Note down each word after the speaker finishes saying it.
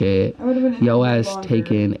shit. I would've been Yo in ass longer.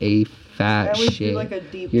 taking a fat I always do, shit. like, a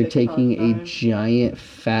deep You're TikTok taking a dive. giant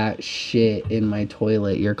fat shit in my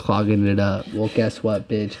toilet. You're clogging it up. Well, guess what,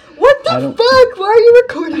 bitch? What the I don't fuck? Why are you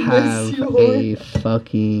recording have this, you a whore?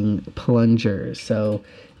 fucking plunger. So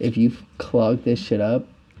if you clog this shit up,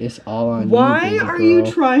 it's all on you, Why baby are girl.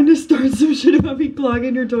 you trying to start some shit about me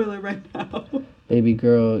clogging your toilet right now? Baby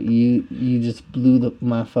girl, you just blew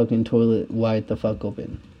my fucking toilet wide the fuck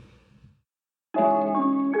open.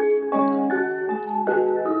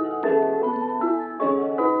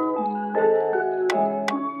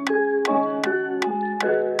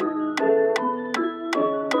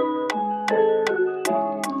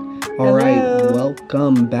 All right, Hello.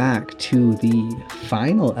 welcome back to the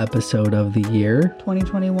final episode of the year.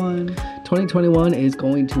 2021. 2021 is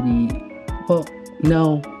going to be, well,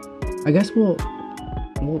 no, I guess we'll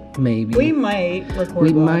maybe. We might record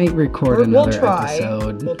We one. might record Or another we'll try.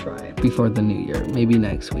 episode We'll try. before the new year, maybe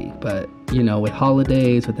next week. But, you know, with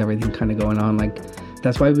holidays, with everything kind of going on, like,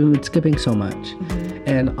 that's why we've been skipping so much. Mm-hmm.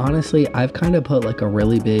 And honestly, I've kind of put like a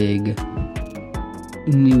really big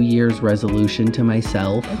New Year's resolution to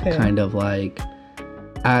myself. Okay. Kind of like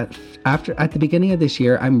at the beginning of this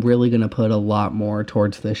year, I'm really going to put a lot more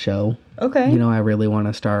towards the show. Okay. You know, I really want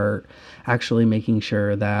to start actually making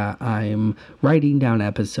sure that I'm writing down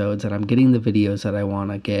episodes, that I'm getting the videos that I want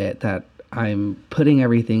to get, that I'm putting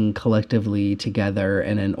everything collectively together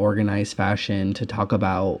in an organized fashion to talk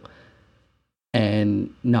about,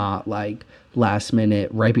 and not like last minute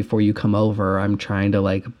right before you come over, I'm trying to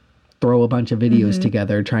like throw a bunch of videos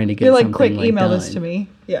together, trying to get You're like, something quick like email done. this to me.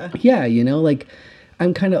 Yeah. Yeah, you know, like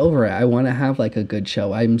I'm kind of over it. I want to have like a good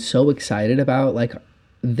show. I'm so excited about like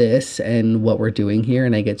this and what we're doing here,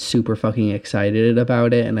 and I get super fucking excited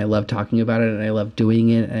about it, and I love talking about it, and I love doing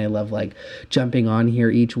it, and I love like jumping on here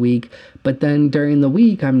each week. But then during the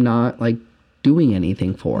week, I'm not like doing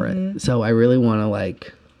anything for it. So I really want to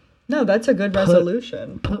like No, that's a good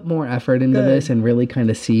resolution. put more effort into Good. this and really kind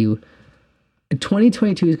of see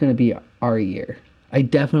 2022 is going to be our year. I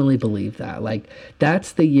definitely believe that. Like,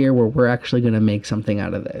 that's the year where we're actually going to make something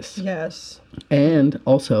out of this. Yes. And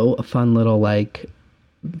also a fun little like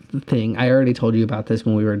thing. I already told you about this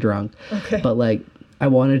when we were drunk. Okay. But like, I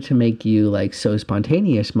wanted to make you like So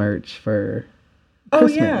Spontaneous merch for Oh,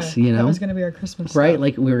 Christmas, yeah. you know? That was going to be our Christmas Right? stuff.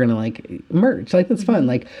 Like, we were gonna like merch. Like, that's fun.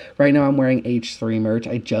 Like, right now I'm wearing H3 merch.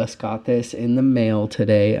 I just got this in the mail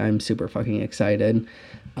today. I'm super fucking excited.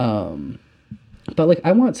 But like,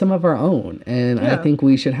 I want some of our own, and I Yeah. think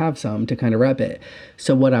we should have some to kind of rep it.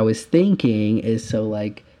 So what I was thinking is, so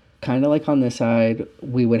like, kind of like on this side,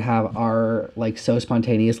 we would have our like So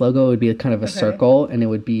Spontaneous logo. It would be kind of a circle, and it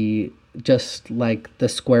would be just like the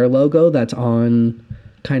square logo that's on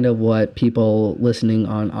kind of what people listening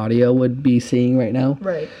on audio would be seeing right now.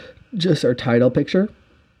 Right. Just our title picture,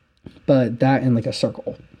 but that in like a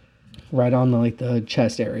circle right on the like the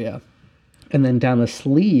chest area, and then down the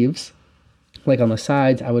sleeves, like on the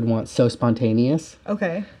sides, I would want So Spontaneous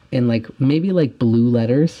Okay. in like maybe like blue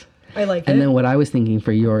letters. I like And it. then what I was thinking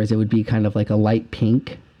for yours, it would be kind of like a light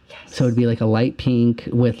pink. Yes. So it'd be like a light pink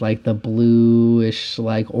with like the bluish,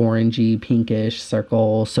 like orangey, pinkish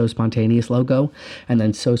circle So Spontaneous logo, and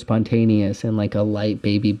then So Spontaneous in like a light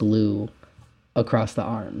baby blue across the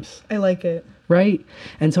arms, I like it. right?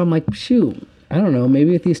 And so I'm like, shoot, I don't know,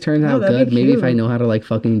 maybe if these turn out that'd good, be maybe if I cute. know how to like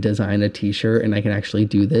fucking design a t-shirt and I can actually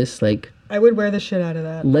do this, like, I would wear the shit out of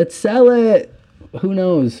that. let's sell it. Who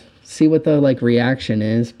knows? See what the like reaction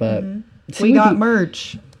is, but see We what got the-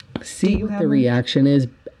 merch. see you what have the merch? reaction is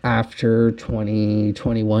after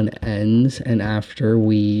 2021 ends, and after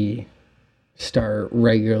we start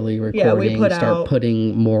regularly recording, put start out-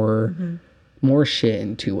 putting more shit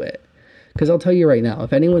into it. Because I'll tell you right now,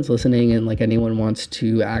 if anyone's listening and like anyone wants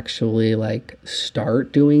to actually like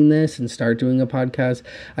start doing this and start doing a podcast,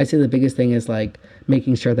 I say the biggest thing is like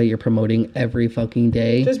making sure that you're promoting every fucking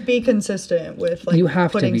day. Just be consistent with like You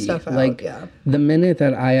have putting to be stuff out. like Yeah. the minute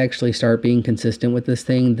that I actually start being consistent with this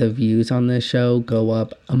thing, the views on this show go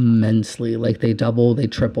up immensely. Like they double, they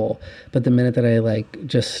triple. But the minute that I like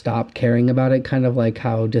just stop caring about it, kind of like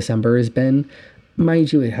how December has been,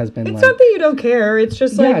 mind you, it has been It's like, not that you don't care. It's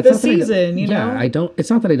just like it's the not that I don't- season, you know? Yeah, I don't.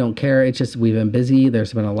 It's not that I don't care. It's just we've been busy.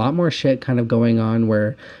 There's been a lot more shit kind of going on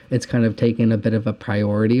where it's kind of taken a bit of a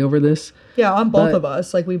priority over this. Yeah, on both But- of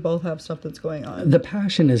us. Like we both have stuff that's going on. The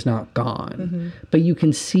passion is not gone, but you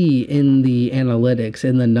can see in the analytics,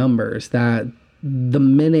 in the numbers, that the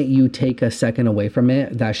minute you take a second away from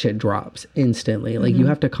it, that shit drops instantly. Like you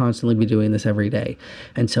have to constantly be doing this every day.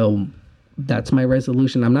 And so that's my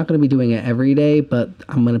resolution. I'm not going to be doing it every day, but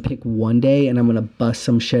I'm going to pick one day and I'm going to bust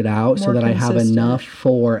some shit out so More that I have consistent. enough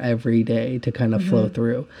for every day to kind of flow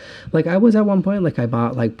through. Like I was at one point, like I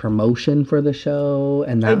bought like promotion for the show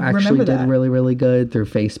and that I actually remember did that. really, really good through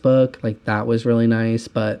Facebook. Like that was really nice,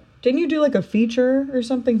 but Didn't you do like a feature or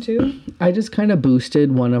something too? I just kind of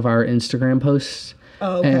boosted one of our Instagram posts.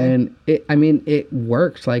 Oh, okay. And it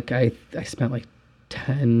worked. Like I spent like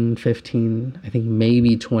 10, 15, I think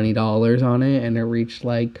maybe $20 on it, and it reached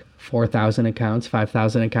like 4,000 accounts,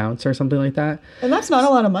 5,000 accounts or something like that. And that's not a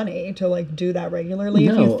lot of money to like do that regularly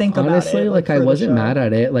if you think honestly, about it. like I for the wasn't show. mad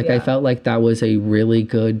at it. Like I Yeah. felt like that was a really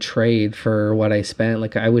good trade for what I spent.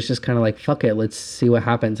 Like I was just kind of like, fuck it, let's see what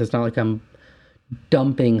happens. It's not like I'm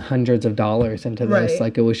dumping hundreds of dollars into this. Right.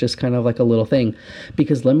 Like it was just kind of like a little thing.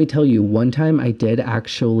 Because let me tell you, one time I did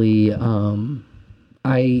actually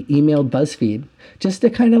I emailed BuzzFeed just to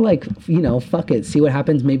kind of like, fuck it, see what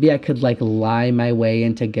happens. Maybe I could like lie my way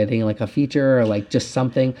into getting like a feature or like just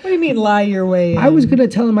something. What do you mean lie your way in? I was gonna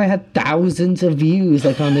tell him I had thousands of views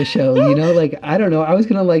like on the show, like I don't know. I was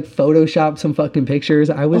gonna like Photoshop some fucking pictures.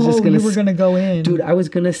 I was just gonna you were gonna go in. dude, I was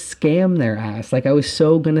gonna scam their ass. Like I was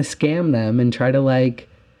so gonna scam them and try to like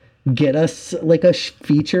get us like a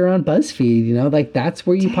feature on BuzzFeed, like that's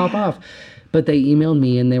where you pop off. But they emailed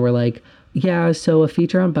me and they were like, yeah, so a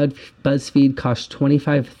feature on BuzzFeed costs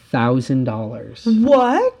 $25,000.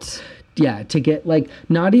 What? Yeah, to get like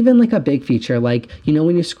not even like a big feature, like when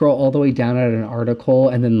you scroll all the way down at an article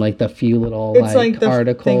and then like the few little It's like the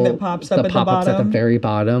article thing that pops up at the pop-ups at the bottom. very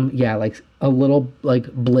bottom. Yeah, like a little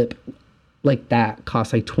like blip like that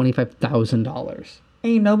costs like $25,000.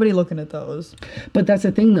 Ain't nobody looking at those. But that's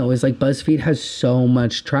the thing though, is like BuzzFeed has so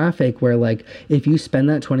much traffic where like if you spend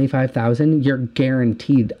that 25,000, you're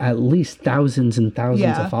guaranteed at least thousands and thousands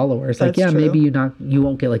Yeah, of followers. Like that's true. maybe you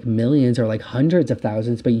won't get like millions or like hundreds of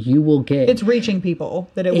thousands, but you will get It's reaching people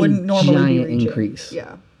that it wouldn't normally be giant reaching. increase.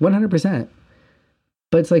 Yeah. 100%.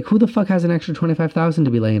 But it's like, who the fuck has an extra 25,000 to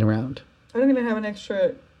be laying around? I don't even have an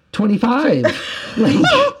extra. 25. Like,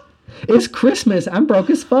 it's Christmas. I'm broke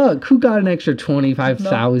as fuck. Who got an extra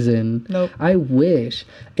 25,000? Nope. I wish.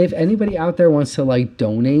 If anybody out there wants to like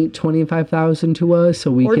donate 25,000 to us so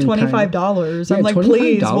we Or can $25. I'm Yeah, like,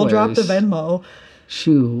 please, we'll drop the $25. Venmo.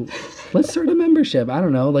 Shoot, let's start a membership. I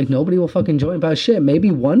don't know, like nobody will fucking join, but shit, maybe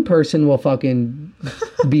one person will fucking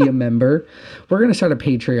be a member. We're gonna start a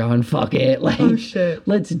Patreon. Fuck it, like Oh, shit.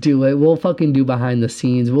 let's do it. We'll fucking do behind the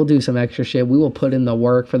scenes. We'll do some extra shit. We will put in the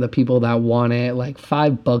work for the people that want it, like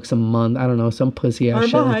 $5 a month. I don't know, some pussy ass Our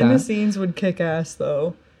shit like behind the that. scenes would kick ass,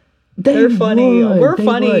 though. They They're funny. We're They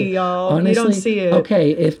funny, would. y'all. You don't see it.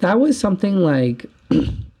 Okay, if that was something like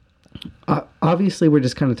obviously we're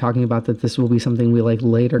just kind of talking about that this will be something we like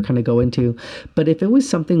later kind of go into, but if it was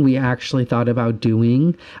something we actually thought about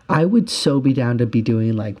doing, I would so be down to be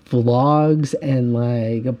doing like vlogs and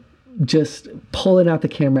like just pulling out the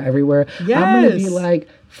camera everywhere. I'm gonna be Yes. like,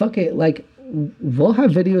 fuck it, like we'll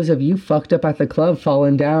have videos of you fucked up at the club,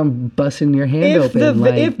 falling down, busting your hand open.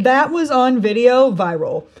 If that was on video,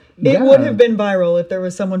 viral. It Yeah. would have been viral if there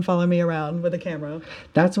was someone following me around with a camera.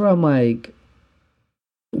 That's where I'm like,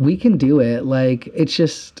 we can do it. Like, it's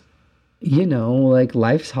just, like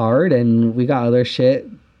life's hard and we got other shit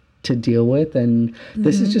to deal with. And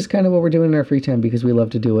this is just kind of what we're doing in our free time because we love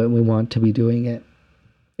to do it and we want to be doing it.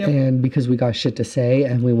 Yep. And because we got shit to say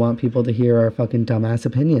and we want people to hear our fucking dumbass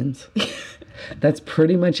opinions. That's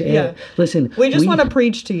pretty much it. Yeah. Listen, We just want to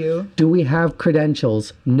preach to you. do we have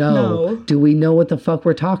credentials? No. No. Do we know what the fuck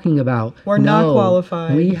we're talking about? We're not No.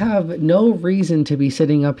 qualified. We have no reason to be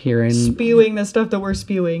sitting up here and Spewing the stuff that we're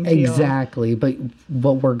spewing to y'all. exactly. But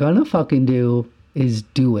what we're gonna fucking do is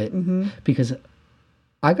do it because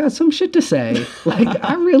I got some shit to say. Like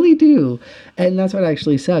I really do. And that's what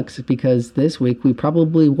actually sucks because this week we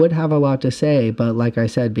probably would have a lot to say, but like I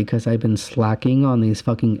said, because I've been slacking on these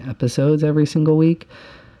fucking episodes every single week,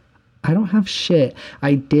 I don't have shit.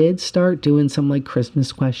 I did start doing some like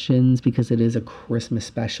Christmas questions because it is a Christmas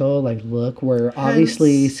special. Like, look, we're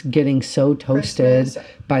obviously getting so toasted Christmas.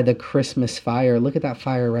 by the Christmas fire. Look at that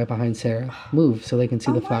fire right behind Sarah. Move so they can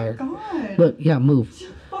see the fire. God. Look, yeah, move.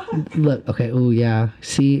 Look, okay, oh yeah.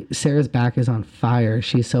 See, Sarah's back is on fire.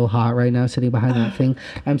 She's so hot right now sitting behind that thing.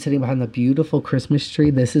 I'm sitting behind the beautiful Christmas tree.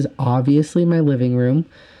 This is obviously my living room.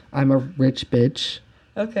 I'm a rich bitch.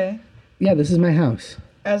 Okay. Yeah, this is my house.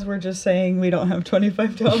 As we're just saying, we don't have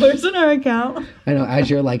 $25 in our account. I know, as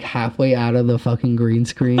you're like halfway out of the fucking green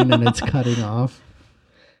screen and it's cutting off.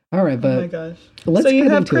 All right, Oh my but gosh. let's So you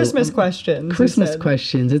get have into it. Christmas questions. you Christmas said.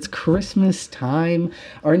 questions. It's Christmas time.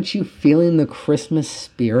 Aren't you feeling the Christmas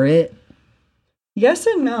spirit? Yes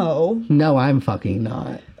and no. No, I'm fucking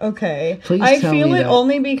not. Okay. Please I tell feel me it that.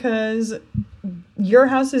 only because your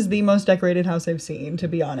house is the most decorated house I've seen, to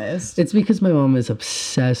be honest. It's because my mom is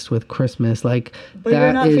obsessed with Christmas. Like, But you're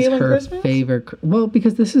that not is feeling her Christmas? favorite. Well,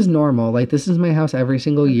 because this is normal. Like, this is my house every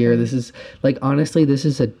single year. This is, like, honestly, this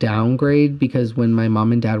is a downgrade because when my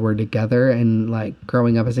mom and dad were together and, like,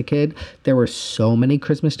 growing up as a kid, there were so many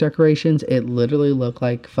Christmas decorations. It literally looked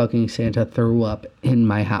like fucking Santa threw up in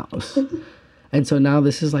my house. And so now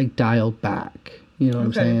this is, like, dialed back. You know what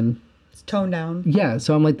I'm saying? It's toned down. Yeah,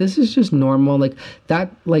 so I'm like, this is just normal. Like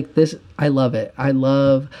that, like this, I love it. I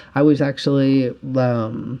was actually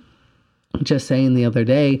just saying the other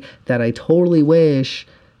day that I totally wish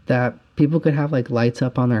that people could have like lights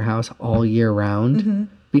up on their house all year round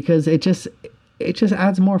because it just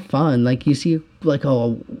adds more fun. Like you see like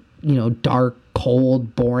a, dark,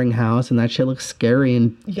 cold, boring house and that shit looks scary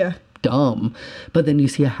and Yeah. dumb. But then you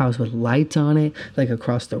see a house with lights on it, like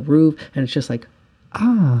across the roof, and it's just like,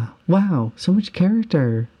 ah, wow, so much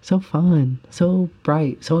character, so fun, so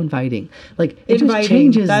bright, so inviting. Like it just Inviting,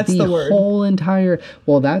 changes that's the word. whole entire.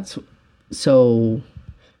 Well, that's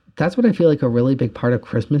what I feel like a really big part of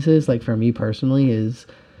Christmas is. Like for me personally, is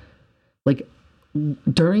like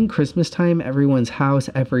during Christmas time, everyone's house,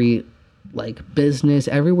 every like business,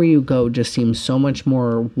 everywhere you go just seems so much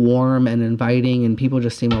more warm and inviting, and people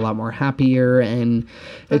just seem a lot more happier, and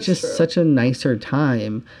it's just true. such a nicer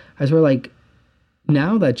time. As we're like,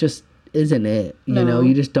 now that just isn't it. You know,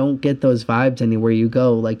 you just don't get those vibes anywhere you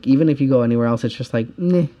go. Like even if you go anywhere else, it's just like,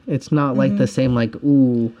 meh, it's not like the same, like,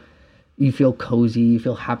 ooh, you feel cozy, you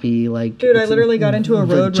feel happy. Like, Dude, I it's literally got into a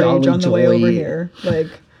the road rage jolly on the way over joy. here. Like,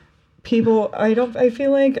 people, I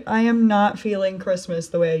feel like I am not feeling Christmas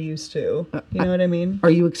the way I used to. You know what I mean?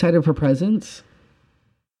 Are you excited for presents?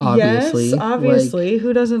 Obviously. Yes, obviously.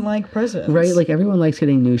 Who doesn't like presents? Right, like everyone likes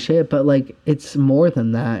getting new shit, but like it's more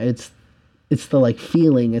than that. It's the like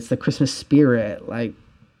feeling, it's the Christmas spirit. Like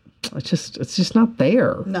it's just not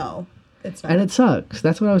there. No, it's not. And it sucks.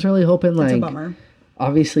 That's what I was really hoping, like, It's a bummer.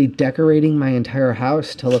 obviously decorating my entire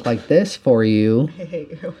house to look like this for you I hate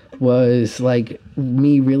you. was like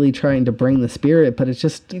me really trying to bring the spirit, but it's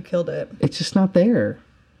just You killed it. not there,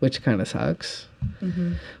 which kind of sucks.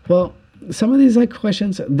 Well, some of these like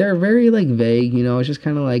questions, they're very like vague, you know. It's just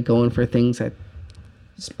kind of like going for things that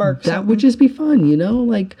Spark that would just be fun, you know,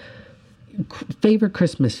 like favorite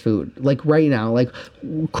Christmas food, like right now, like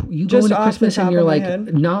you go Just into off the Christmas and top you're of my like,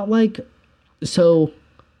 head. not like, so,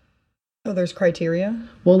 Oh, there's criteria?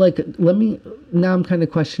 well, like, now I'm kind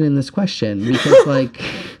of questioning this question because like,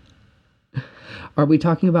 are we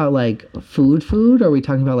talking about like food, or are we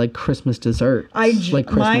talking about like Christmas dessert? Like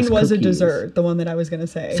Christmas Mine was a cookies? dessert, the one that I was going to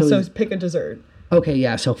say. So- So pick a dessert. Okay,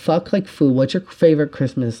 yeah, so fuck like food. What's your favorite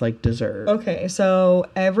Christmas like dessert? Okay, so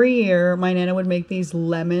every year my Nana would make these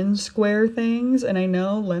lemon square things, and I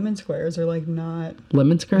know lemon squares are like not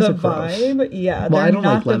Lemon squares the are gross. vibe. Yeah, Well, they're I don't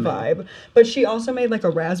not like the lemon. vibe. But she also made like a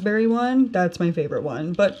raspberry one. That's my favorite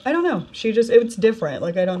one. But I don't know. It's different.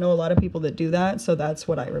 Like I don't know a lot of people that do that, so that's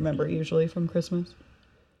what I remember usually from Christmas.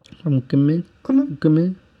 Come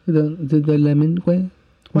in. The lemon way.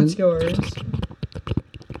 What's yours?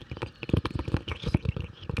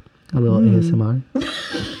 A little ASMR.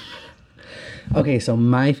 Okay, so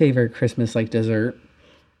my favorite Christmas like dessert.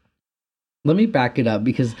 Let me back it up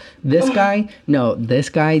because this guy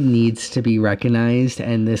needs to be recognized,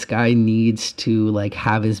 and this guy needs to like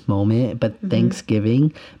have his moment. But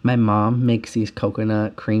Thanksgiving, my mom makes these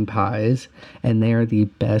coconut cream pies, and they are the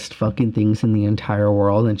best fucking things in the entire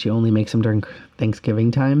world. And she only makes them during Thanksgiving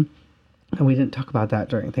time. And we didn't talk about that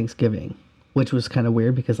during Thanksgiving, which was kind of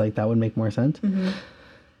weird because like that would make more sense.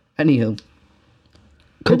 Anywho, You're the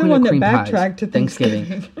coconut one that cream pies, backtracked to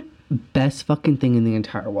Thanksgiving. best fucking thing in the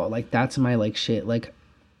entire world. Like that's my like shit. Like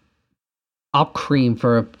I'll cream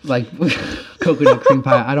for a like coconut cream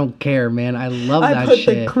pie. I don't care, man. I love I that put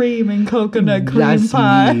shit. the cream in coconut cream That's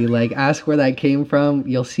pie. me. Like ask where that came from.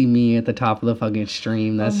 You'll see me at the top of the fucking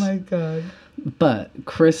stream. Oh That's my god. but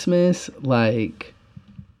Christmas, like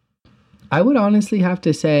I would honestly have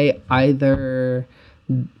to say either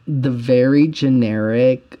the very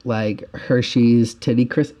generic like Hershey's titty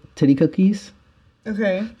cookies.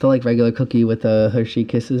 Okay. The like regular cookie with the Hershey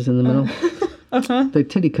kisses in the middle. Uh-huh. They're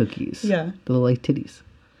titty cookies. Yeah. The little like titties.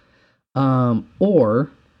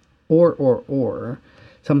 Or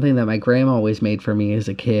something that my grandma always made for me as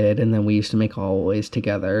a kid, and then we used to make always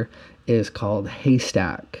together, is called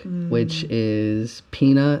haystack, which is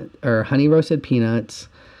peanut or honey roasted peanuts,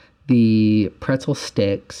 the pretzel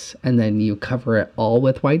sticks, and then you cover it all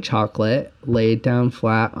with white chocolate, lay it down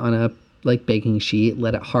flat on a like baking sheet,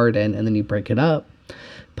 let it harden, and then you break it up,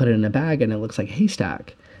 put it in a bag, and it looks like a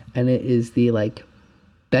haystack. And it is the, like,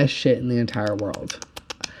 best shit in the entire world.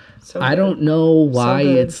 So I good. don't know why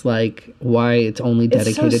good. it's like, why it's only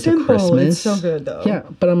dedicated it's so to Christmas. It's so good, though. Yeah,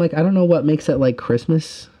 but I'm like, I don't know what makes it like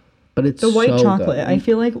Christmas, but it's The white so chocolate. good. I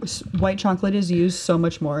feel like white chocolate is used so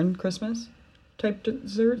much more in Christmas type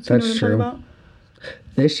desserts. You know That's what I'm true. talking about?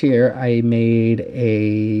 This year I made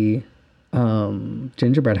a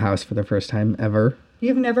gingerbread house for the first time ever.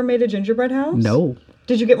 You've never made a gingerbread house? No.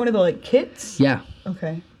 Did you get one of the like kits? Yeah,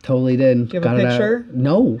 Okay. totally did. Do you have a Got it out. picture?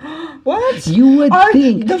 No. What? You would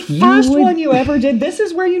think the you first would- one you ever did. This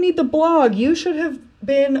is where you need the blog. You should have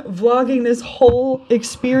been vlogging this whole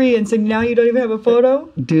experience, and now you don't even have a photo.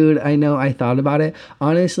 Dude, I know. I thought about it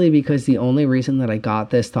honestly because the only reason that I got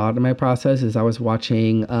this thought in my process is I was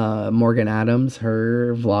watching Morgan Adams,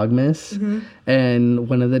 her Vlogmas, and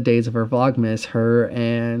one of the days of her Vlogmas, her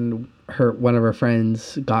and one of her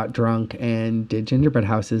friends got drunk and did gingerbread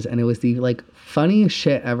houses, and it was the like funniest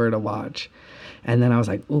shit ever to watch. And then I was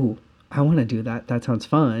like, ooh, I want to do that. That sounds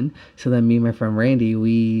fun. So then me and my friend Randy,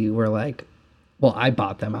 we were like, well, I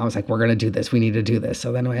bought them. I was like, we're going to do this. We need to do this.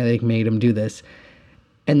 So then I like made him do this.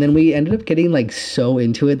 And then we ended up getting like so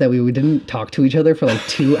into it that we didn't talk to each other for like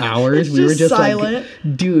 2 hours. We were just silent.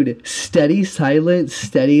 like, dude, steady silence,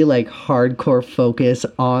 steady like hardcore focus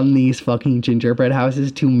on these fucking gingerbread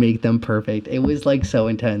houses to make them perfect. It was like so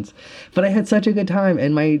intense. But I had such a good time,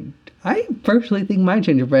 and I personally think my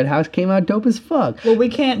gingerbread house came out dope as fuck. Well, we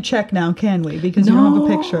can't check now, can we? Because you don't have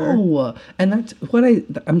a picture. No. And that's what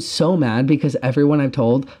I'm so mad because everyone I've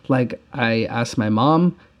told, like, I asked my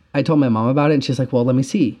mom, I told my mom about it, and she's like, well, let me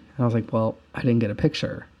see. And I was like, well, I didn't get a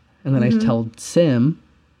picture. And then I told Sim,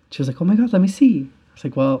 she was like, oh my God, let me see. I was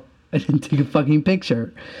like, well, I didn't take a fucking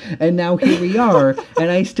picture. And now here we are,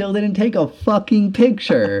 and I still didn't take a fucking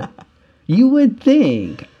picture. You would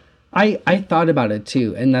think. I thought about it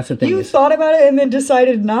too, and that's the thing. You thought about it and then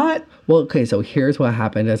decided not? Well, okay, so here's what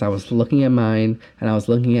happened as I was looking at mine, and I was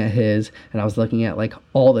looking at his, and I was looking at like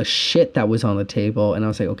all the shit that was on the table, and I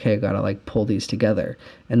was like, okay, I gotta like pull these together.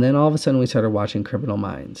 And then all of a sudden we started watching Criminal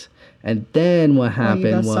Minds. And then what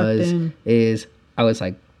happened is I was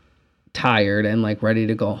like tired and like ready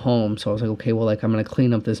to go home. So I was like, okay, well, like I'm gonna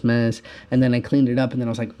clean up this mess. And then I cleaned it up, and then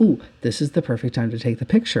I was like, ooh, this is the perfect time to take the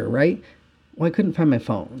picture, right? Well, I couldn't find my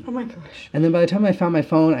phone. Oh my gosh. And then by the time I found my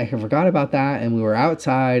phone, I forgot about that, and we were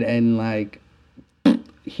outside, and like,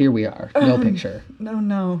 here we are, no picture.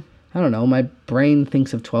 No. I don't know. My brain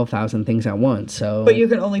thinks of 12,000 things at once, so. But you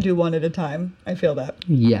can only do one at a time. I feel that.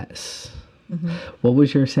 Yes. What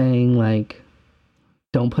was your saying? Like,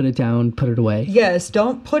 don't put it down, put it away. Yes,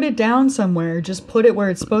 don't put it down somewhere. Just put it where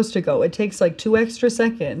it's supposed to go. It takes like 2 extra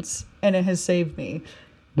seconds, and it has saved me.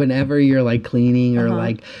 Whenever you're like cleaning or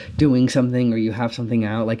like doing something, or you have something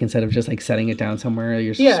out, like instead of just like setting it down somewhere,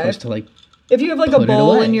 you're supposed to like. If you have like a put it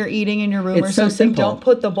bowl away. and you're eating in your room It's or so something, simple. don't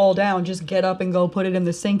put the bowl down. Just get up and go put it in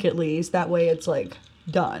the sink at least. That way it's like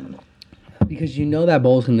done. Because you know that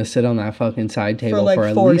bowl's going to sit on that fucking side table like for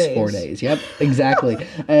at 4 least 4 days. days. Yep, exactly.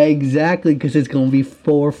 Exactly, because it's going to be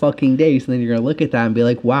 4 fucking days. And then you're going to look at that and be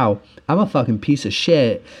like, wow, I'm a fucking piece of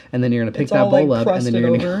shit. And then you're going to pick It's that all bowl like up. And then crusted you're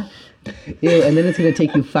going to. over. Yeah, and then it's going to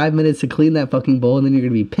take you 5 minutes to clean that fucking bowl, and then you're going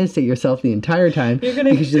to be pissed at yourself the entire time.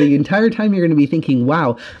 Because the entire time you're going to be thinking,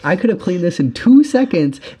 wow, I could have cleaned this in 2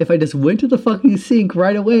 seconds if I just went to the fucking sink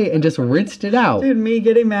right away and just rinsed it out. Dude, me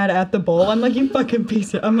getting mad at the bowl. I'm like, you fucking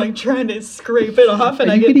piece of... I'm like trying to scrape it off and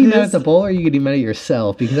Are I you get getting pissed. mad at the bowl, or are you getting mad at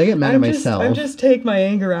yourself? Because I get mad at myself. I just take my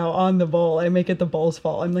anger out on the bowl. I make it the bowl's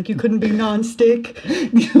fault. I'm like, you couldn't be non-stick.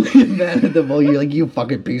 You get mad at the bowl. You're like, you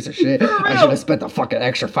fucking piece of shit. I should have spent the fucking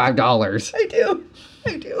extra $5. I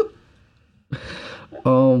do.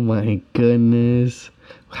 Oh my goodness.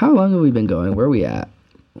 How long have we been going? Where are we at?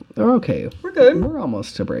 Oh, okay. We're good. We're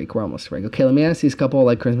almost to break. Okay, let me ask these couple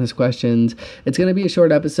like Christmas questions. It's going to be a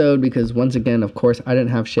short episode because once again, of course, I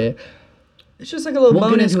didn't have shit. It's just like a little We'll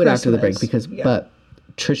get bonus into it after the break Christmas. because, but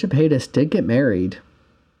Trisha Paytas did get married.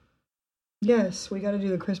 Yes, we got to do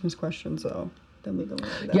the Christmas questions though. Then we go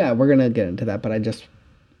into that. Yeah, we're going to get into that, but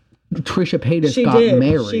Trisha Paytas She got did.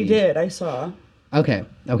 married. She did. I saw. Okay.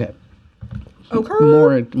 Okay.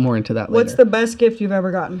 More into that later. What's the best gift you've ever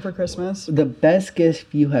gotten for Christmas? The best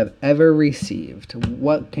gift you have ever received?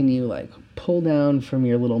 What can you like pull down from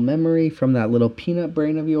your little memory, from that little peanut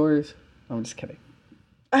brain of yours? I'm just kidding.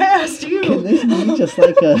 I asked you. Can this be just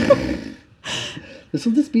like a... This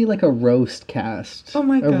will just be like a roast cast. Oh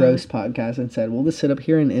my A God. roast podcast instead. We'll just sit up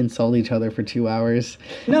here and insult each other for 2 hours.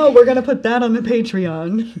 No, we're gonna put that on the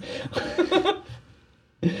Patreon.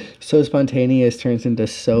 So spontaneous turns into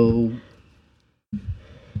so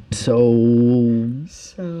So,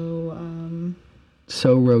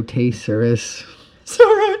 So rotisserie. So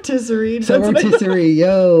rotisserie. So That's what I thought. rotisserie,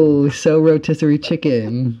 yo. So rotisserie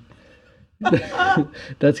chicken.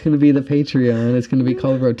 That's going to be the Patreon. It's going to be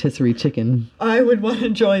called Rotisserie Chicken. I would want to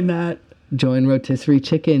join that. Join Rotisserie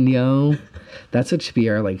Chicken, yo. That's what should be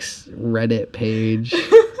our like Reddit page.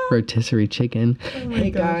 Rotisserie Chicken. Oh my Hey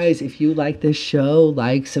gosh. guys, if you like this show,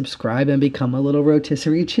 like, subscribe, and become a little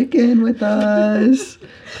Rotisserie Chicken with us.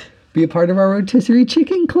 Be a part of our Rotisserie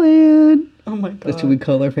Chicken clan. Oh my god. That's what we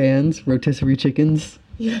call our fans, Rotisserie Chickens.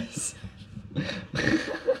 Yes.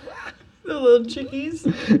 The little chickies.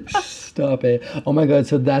 Stop it. Oh my god,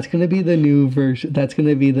 so that's gonna be the new version. That's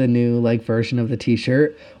gonna be the new like version of the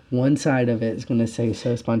t-shirt. One side of it is gonna say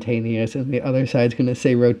so spontaneous, and the other side's gonna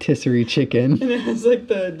say rotisserie chicken. And it has like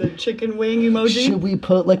the chicken wing emoji. Should we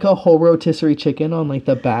put like a whole rotisserie chicken on like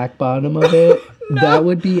the back bottom of it? No. That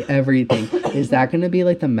would be everything. Is that gonna be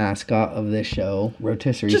like the mascot of this show?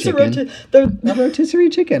 Rotisserie Just chicken. A rotisserie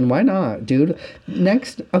chicken. Why not, dude?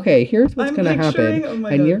 Next, okay, here's what's I'm gonna picturing- happen. oh my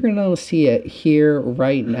And God. you're gonna see it here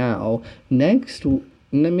right now.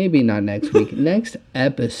 Maybe not next week. Next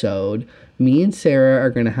episode, me and Sarah are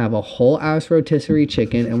gonna have a whole ass rotisserie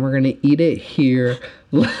chicken, and we're gonna eat it here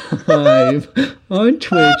live on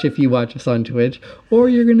Twitch if you watch us on Twitch, or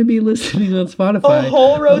you're gonna be listening on Spotify. A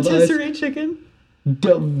whole of us rotisserie chicken.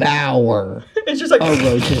 devour It's just like a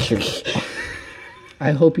rotisserie.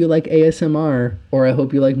 I hope you like ASMR, or I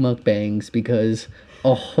hope you like mukbangs, because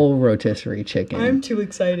a whole rotisserie chicken. I'm too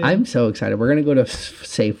excited. I'm so excited. We're gonna go to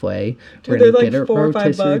Safeway. Dude, We're they're gonna like get a $4 or $5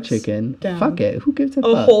 rotisserie chicken. down. Fuck it. Who gives a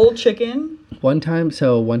a fuck? whole chicken. One time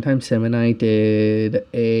Sim and I did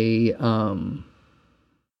a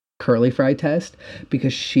curly fry test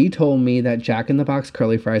because she told me that Jack in the Box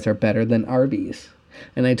curly fries are better than Arby's.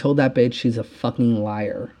 And I told that bitch she's a fucking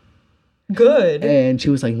liar. Good. And she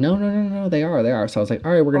was like, no, they are. So I was like,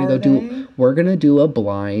 all right, we're gonna do a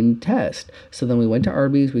blind test. So then we went to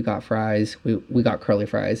Arby's, we got fries, we got curly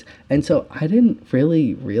fries. And so I didn't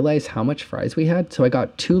really realize how much fries we had. So I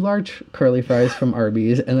got 2 large curly fries from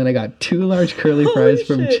Arby's, and then I got 2 large curly Holy fries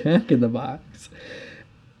from shit. Jack in the Box.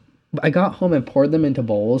 I got home and poured them into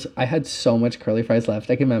bowls. I had so much curly fries left.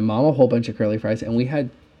 I gave my mom a whole bunch of curly fries, and we had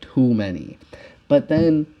too many. But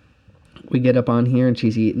then we get up on here and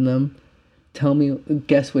she's eating them.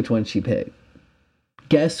 Guess which one she picked.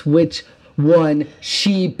 Guess which one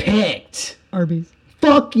she picked. Arby's.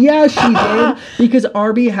 Fuck yeah, she did. Because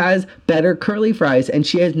Arby has better curly fries, and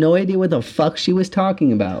she has no idea what the fuck she was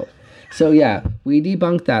talking about. So yeah, we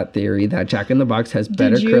debunked that theory that Jack in the Box has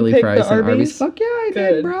better you curly pick fries the than Arby's. Arby's? Fuck yeah, I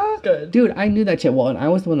Good, did, bro. good. Dude, I knew that shit. Well, and I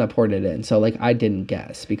was the one that poured it in, so like I didn't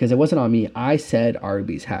guess because it wasn't on me. I said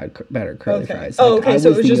Arby's had better curly Okay. fries. Oh, Like, okay. I So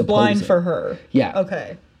it was the just blind opposer. for her. Yeah.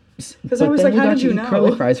 Okay. Because I was like, how did you know?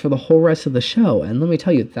 Curly fries for the whole rest of the show, and let me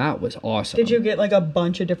tell you, that was awesome. Did you get like a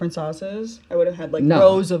bunch of different sauces? I would have had like No.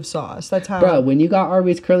 rows of sauce. That's how. Bro, when you got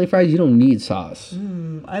Arby's curly fries, you don't need sauce.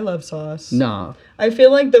 I love sauce. Nah. I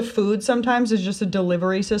feel like the food sometimes is just a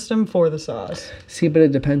delivery system for the sauce. See, but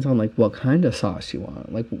it depends on like what kind of sauce you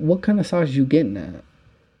want. Like, what kind of sauce you getting at?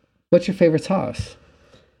 What's your favorite sauce?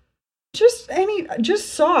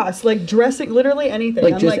 Just sauce, like dressing, literally anything.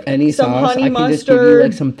 Like I'm just like, any some sauce. honey I can mustard. just give you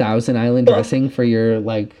like some Thousand Island dressing for your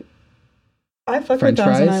like I fuck French with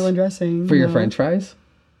Thousand fries? Island dressing. for your no. French fries.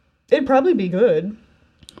 It'd probably be good.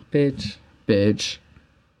 Bitch.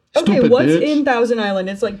 Okay, Stupid what's bitch. in Thousand Island?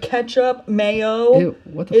 It's like ketchup, mayo, Ew,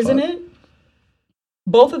 what the isn't fuck? it?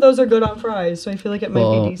 Both of those are good on fries, so I feel like it might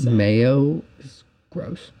Well, be decent. mayo is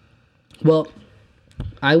gross. Well,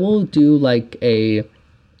 I will do like a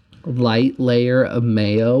light layer of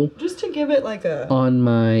mayo Just to give it like a on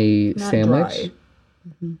my not sandwich.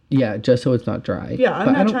 dry. Yeah, just so it's not dry. Yeah, I'm But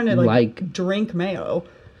I not don't trying to like drink mayo.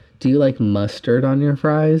 Do you like mustard on your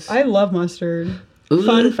fries? I love mustard.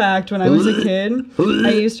 Fun fact, when I was a kid,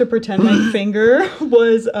 I used to pretend my finger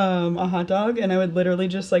was a hot dog, and I would literally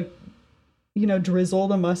just like, drizzle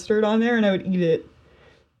the mustard on there, and I would eat it.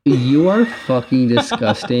 You are fucking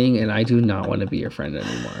disgusting, and I do not want to be your friend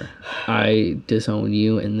anymore. I disown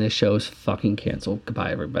you, and this show's fucking canceled.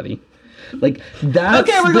 Goodbye, everybody. Like, that's...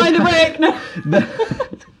 Okay, we're going to break. No.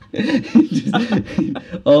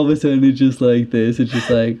 All of a sudden, it's just like this. It's just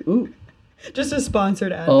like, ooh. Just a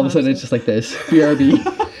sponsored ad. All of a sudden, it's just like this.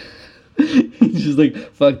 BRB. It's just like,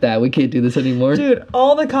 fuck that. We can't do this anymore. Dude,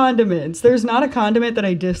 all the condiments. There's not a condiment that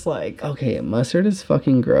I dislike. Okay, mustard is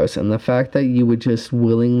fucking gross, and the fact that you would just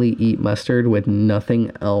willingly eat mustard with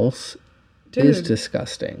nothing else is Dude.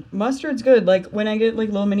 disgusting. Mustard's good. Like when I get like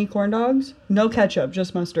little mini corn dogs, no ketchup,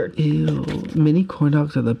 just mustard. Ew, mini corn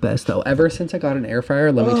dogs are the best though. Ever since I got an air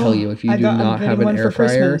fryer, let me tell you, if you do not have an air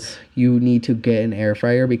fryer, you need to get an air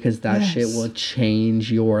fryer because that shit will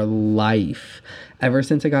change your life. Ever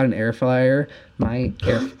since I got an air fryer, my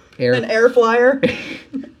an air flyer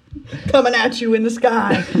coming at you in the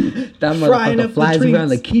sky. That motherfucker flies around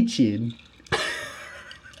the kitchen.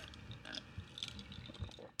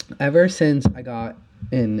 Ever since I got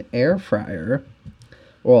an air fryer,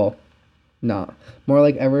 well, not more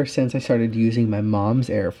like ever since I started using my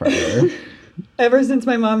mom's air fryer. Ever since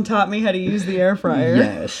my mom taught me how to use the air fryer.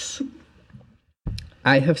 Yes.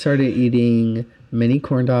 I have started eating mini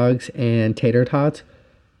corn dogs and tater tots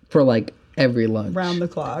for like every lunch. Round the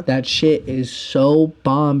clock. That shit is so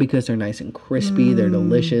bomb because they're nice and crispy. They're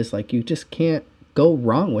delicious. Like, you just can't go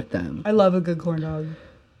wrong with them. I love a good corn dog.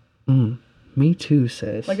 Me too,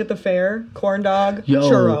 sis. Like at the fair, corn dog,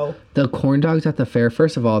 churro. The corn dogs at the fair,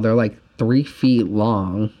 first of all, they're like 3 feet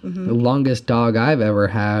long. The longest dog I've ever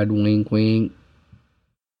had. Wink, wink.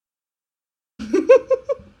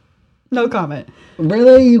 No comment.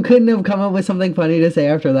 Really? You couldn't have come up with something funny to say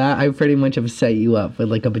after that? I pretty much have set you up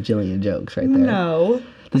with like a bajillion jokes right there. No.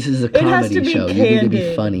 This is a comedy show. You need to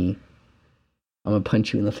be funny. I'm going to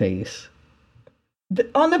punch you in the face.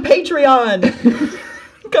 On the Patreon.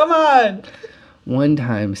 Come on. One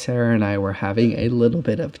time, Sarah and I were having a little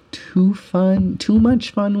bit of too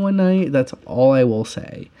much fun one night. That's all I will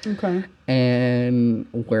say. Okay. And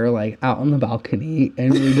we're like out on the balcony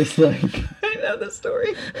and we're just like... I know the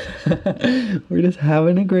story. We're just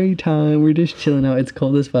having a great time. We're just chilling out. It's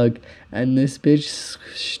cold as fuck. And this bitch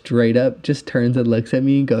straight up just turns and looks at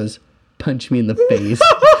me and goes, punch me in the face.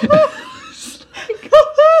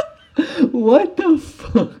 What the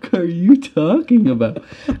fuck are you talking about?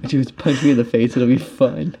 And she was punch me in the face. It'll be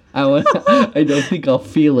fun. I don't think I'll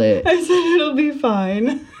feel it. I said it'll be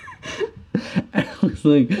fine. And I was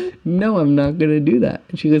like, no, I'm not gonna do that.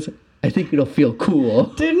 And she goes, I think it'll feel cool.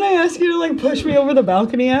 Didn't I ask you to like push me over the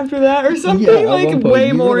balcony after that or something? Yeah, like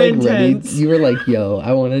way more intense. Ready. You were like, yo,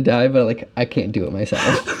 I want to die, but like I can't do it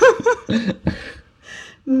myself.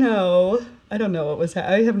 No, I don't know what was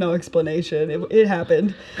I have no explanation. It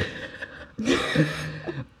happened.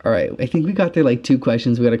 All right, I think we got through like 2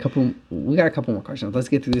 questions. We got a couple more questions. Let's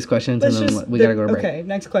get through these questions and then we gotta go to break. Okay,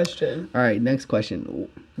 next question. All right, next question.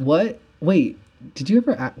 Wait, did you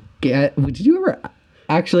ever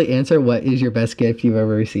actually answer what is your best gift you've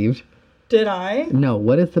ever received? Did I? No,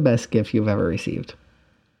 what is the best gift you've ever received?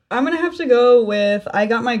 I'm gonna have to go with I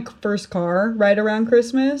got my first car right around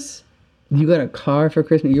Christmas. You got a car for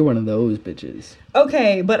Christmas? You're one of those bitches.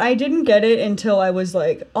 Okay, but I didn't get it until I was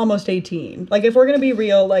like almost 18. Like if we're gonna be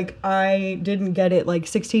real, like I didn't get it like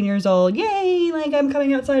 16 years old. Yay! Like I'm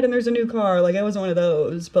coming outside and there's a new car. Like I wasn't one of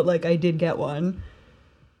those, but like I did get one.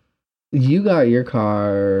 You got your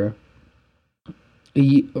car.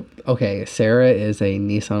 Okay, Sarah is a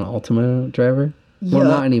Nissan Altima driver. Yeah. Well,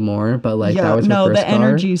 not anymore, but like that was her first car. No, the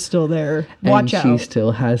energy's still there. Watch out. And she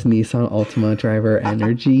still has Nissan Altima driver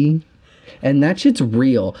energy. And that shit's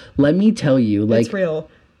real. Let me tell you, like... It's real.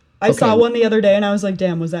 I saw one the other day and I was like,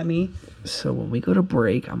 damn, was that me? So when we go to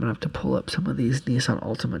break, I'm going to have to pull up some of these Nissan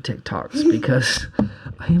Altima TikToks because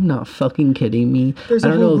I am not fucking kidding me. I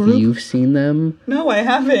don't know if you've seen them. No, I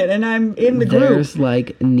haven't, and I'm in the group. There's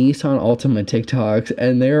like Nissan Altima TikToks,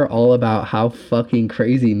 and they're all about how fucking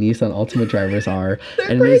crazy Nissan Altima drivers are.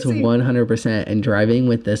 They're and crazy. It is 100%. And driving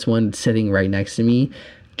with this one sitting right next to me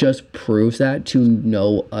just proves that to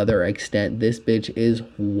no other extent. This bitch is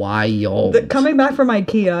wild. Coming back from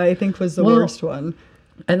IKEA, I think was the worst one.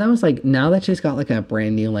 And that was like, now that she's got like a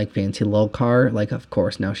brand new like fancy little car, like of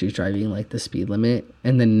course now she's driving like the speed limit.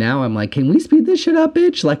 And then now I'm like, can we speed this shit up,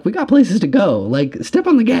 bitch? Like we got places to go. Like step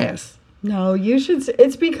on the gas. No, you should.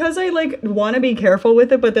 It's because I like want to be careful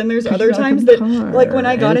with it, but then there's other times that, like when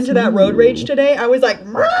I got into that road rage today, I was like,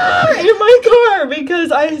 in my car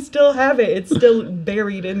because I still have it. It's still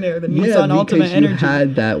buried in there. The Nissan Altima energy. You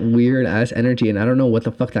had that weird ass energy, and I don't know what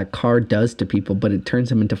the fuck that car does to people, but it turns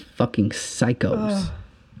them into fucking psychos.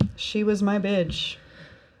 She was my bitch.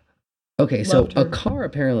 Okay, so a car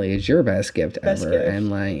apparently is your best gift ever,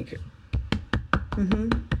 and like.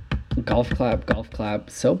 Golf clap.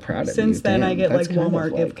 So proud of you. Since then, I get like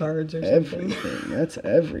Walmart gift cards or something. Everything. That's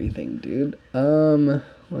everything, dude.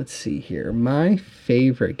 Let's see here. My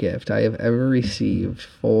favorite gift I have ever received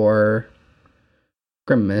for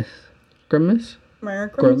Merry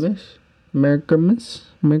Christmas.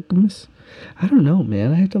 I don't know,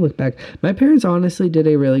 man. I have to look back. My parents honestly did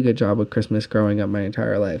a really good job with Christmas growing up my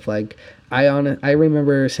entire life. Like, I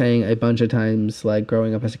remember saying a bunch of times, like,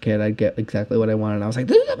 growing up as a kid, I'd get exactly what I wanted. I was like,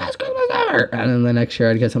 this is the best Christmas ever! And then the next year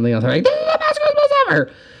I'd get something else. I'm like, this is the best Christmas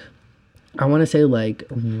ever! I want to say, like,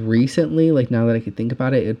 recently, like, now that I could think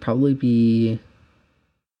about it, it'd probably be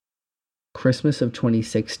Christmas of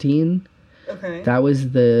 2016. Okay.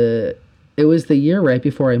 It was the year right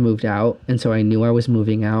before I moved out, and so I knew I was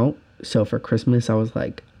moving out. So for Christmas, I was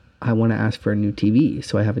like, I want to ask for a new TV.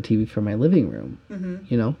 So I have a TV for my living room. Mm-hmm.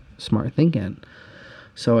 You know, smart thinking.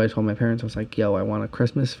 So I told my parents, I was like, yo, I want a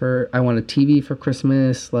TV for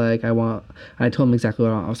Christmas. Like, I told them exactly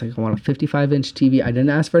what I want. I was like, I want a 55-inch TV. I didn't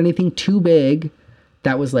ask for anything too big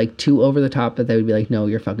that was like too over the top that they would be like, no,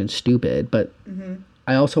 you're fucking stupid. But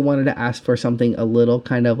I also wanted to ask for something a little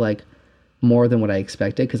kind of like more than what I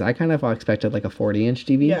expected, because I kind of expected like a 40-inch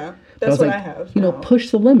TV. Yeah, that's what I have. You know, push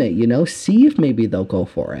the limit, you know, see if maybe they'll go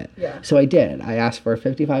for it. Yeah. So I did. I asked for a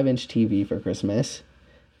 55-inch TV for Christmas,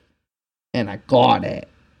 and I got it.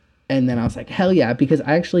 And then I was like, hell yeah, because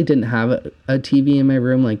I actually didn't have a TV in my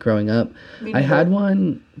room like growing up. I had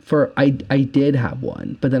one I did have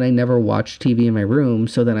one, but then I never watched TV in my room.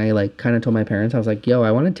 So then I like kind of told my parents, I was like, yo,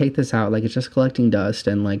 I want to take this out. Like, it's just collecting dust,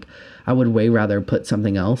 and like I would way rather put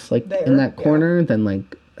something else like in that corner than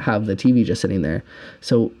like have the TV just sitting there.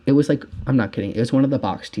 So it was like, I'm not kidding, it was one of the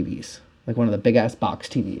box TVs. Like one of the big ass box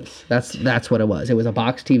TVs. That's what it was. It was a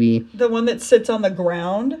box TV. The one that sits on the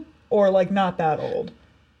ground, or like not that old?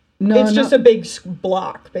 No, it's just a big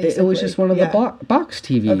block, basically. It was just one of the box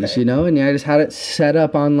TVs, you know? And yeah, I just had it set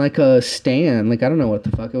up on like a stand. Like, I don't know what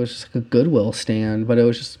the fuck. It was just like a Goodwill stand, but it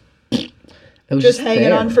was just... It was just hanging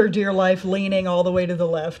there. on for dear life, leaning all the way to the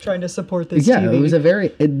left, trying to support this TV. Yeah, it was a very...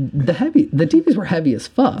 the TVs were heavy as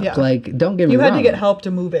fuck. Yeah. Like, don't get me wrong. You had to get help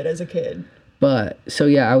to move it as a kid. But, so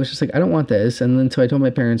yeah, I was just like, I don't want this. And then so I told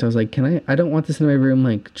my parents, I was like, I don't want this in my room.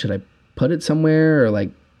 Like, should I put it somewhere? Or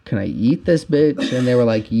like, can I eat this bitch? And they were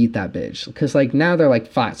like, eat that bitch. Because like now they're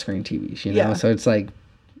like flat screen TVs, you know? Yeah. So it's like,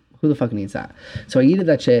 who the fuck needs that? So I eated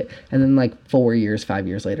that shit. And then like 5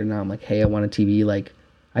 years later now, I'm like, hey, I want a TV. Like,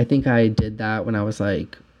 I think I did that when I was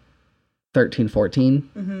like 13, 14.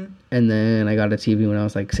 Mm-hmm. And then I got a TV when I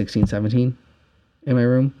was like 16, 17 in my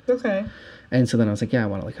room. Okay. And so then I was like, yeah, I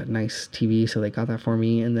want like a nice TV. So they got that for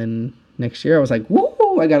me. And then next year I was like,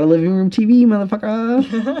 whoa, I got a living room TV,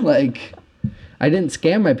 motherfucker. Like... I didn't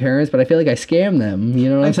scam my parents, but I feel like I scammed them. You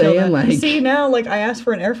know what I'm saying? That. Like, see, now, like, I asked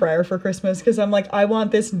for an air fryer for Christmas because I'm like, I want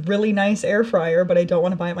this really nice air fryer, but I don't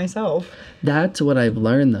want to buy it myself. That's what I've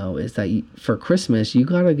learned, though, is that for Christmas, you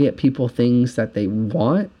got to get people things that they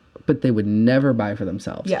want, but they would never buy for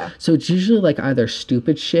themselves. Yeah. So it's usually, like, either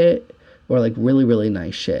stupid shit or, like, really, really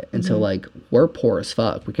nice shit. And so, like, we're poor as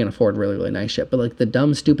fuck. We can't afford really, really nice shit. But, like, the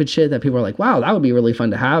dumb, stupid shit that people are like, wow, that would be really fun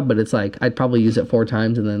to have, but it's like, I'd probably use it 4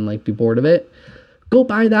 times and then, like, be bored of it. Go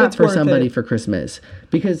buy that for somebody for Christmas,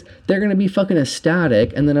 because they're going to be fucking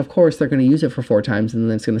ecstatic. And then, of course, they're going to use it for 4 times and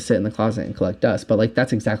then it's going to sit in the closet and collect dust. But, like,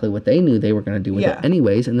 that's exactly what they knew they were going to do with it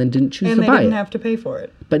anyways, and then didn't choose to buy it. And they didn't have to pay for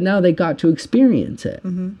it. But now they got to experience it.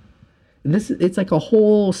 Mm-hmm. It's like a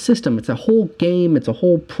whole system. It's a whole game. It's a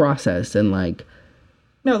whole process. And, like...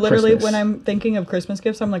 No, literally, when I'm thinking of Christmas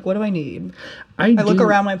gifts, I'm like, what do I need? I look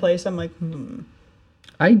around my place, I'm like,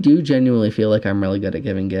 I do genuinely feel like I'm really good at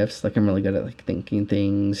giving gifts. Like, I'm really good at, like, thinking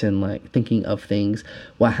things and, like, thinking of things.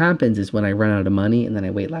 What happens is when I run out of money and then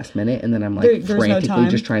I wait last minute and then I'm, like, frantically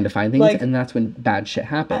just trying to find things. Like, and that's when bad shit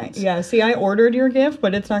happens. See, I ordered your gift,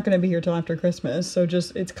 but it's not going to be here till after Christmas. So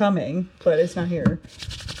it's coming, but it's not here.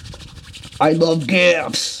 I love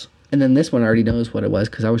gifts. And then this one already knows what it was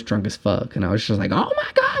because I was drunk as fuck. And I was just like, oh,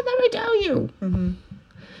 my God, let me tell you. Mm-hmm.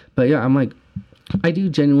 But, yeah, I'm like... I do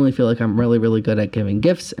genuinely feel like I'm really, really good at giving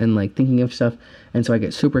gifts and, like, thinking of stuff. And so I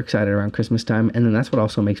get super excited around Christmas time. And then that's what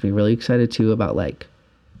also makes me really excited, too, about, like,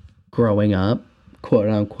 growing up, quote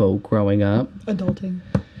unquote, growing up. Adulting.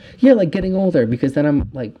 Yeah, like, getting older, because then I'm,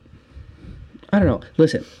 like, I don't know.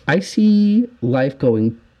 Listen, I see life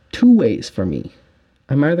going 2 ways for me.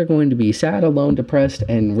 I'm either going to be sad, alone, depressed,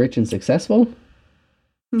 and rich and successful.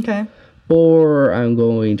 Okay. Or I'm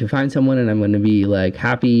going to find someone and I'm going to be, like,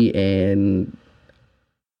 happy and...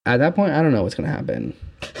 At that point, I don't know what's going to happen.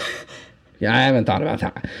 Yeah, I haven't thought about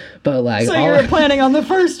that. But, like... So you're planning on the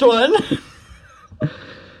first one?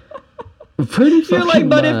 Pretty fucking You're like,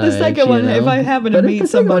 but if the second one, if I happen to meet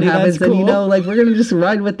somebody, that's cool. Then, you know, like, we're going to just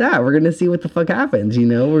ride with that. We're going to see what the fuck happens, you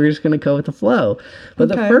know? We're just going to go with the flow. But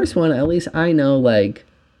the first one, at least I know, like...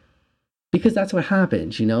 Because that's what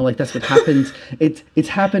happens, you know? Like, that's what happens. It's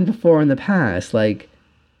happened before in the past. Like...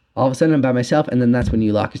 all of a sudden I'm by myself, and then that's when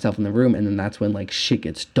you lock yourself in the room, and then that's when like shit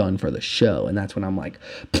gets done for the show, and that's when I'm like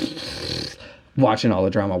watching all the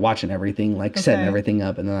drama, watching everything, like setting everything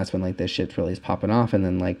up, and then that's when like this shit really is popping off, and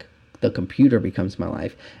then like the computer becomes my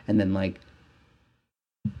life, and then like,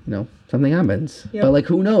 you know, something happens. Yep. But like,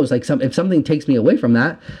 who knows? Like, if something takes me away from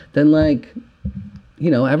that, then like,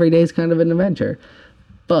 you know, every day is kind of an adventure.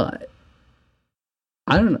 But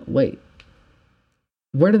I don't know. Wait,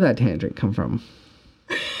 where did that tangent come from?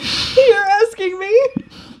 You're asking me?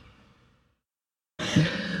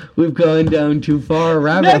 We've gone down too far.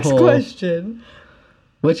 Next hole. Question.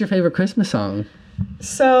 What's your favorite Christmas song?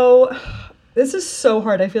 So, this is so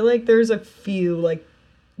hard. I feel like there's a few like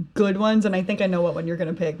good ones, and I think I know what one you're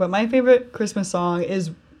gonna pick. But my favorite Christmas song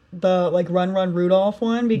is the like Run Run Rudolph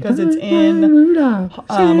one, because it's in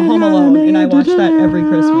Home Alone, and I watch that every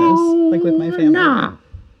Christmas, like with my family.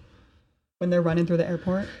 When they're running through the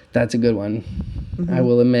airport. That's a good one. Mm-hmm. I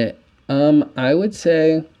will admit. I would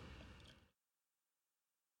say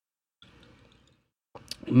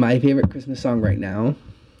my favorite Christmas song right now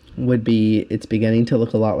would be "It's Beginning to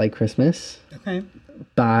Look a Lot Like Christmas." Okay.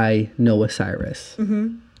 By Noah Cyrus.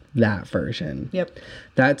 Mm-hmm. That version. Yep.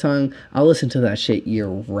 That song, I'll listen to that shit year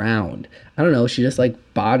round. I don't know, she just like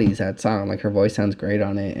bodies that song. Like her voice sounds great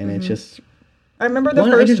on it, and it's just. I remember the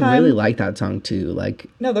first time. I just really like that song too. Like.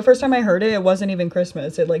 No, the first time I heard it, it wasn't even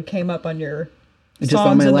Christmas. It like came up on your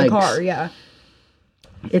songs in the car. Yeah.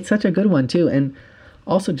 It's such a good one too, and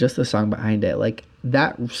also just the song behind it. Like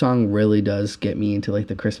that song really does get me into like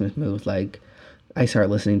the Christmas mood. Like I start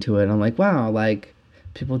listening to it, and I'm like, wow, like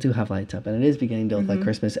people do have lights up, and it is beginning to look like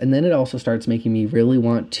Christmas. And then it also starts making me really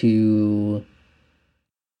want to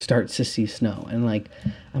start to see snow, and like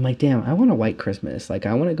I'm like, damn, I want a white Christmas. Like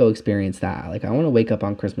I want to go experience that. Like I want to wake up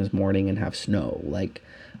on Christmas morning and have snow. Like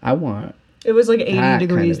I want. It was like 80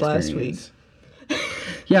 degrees last week.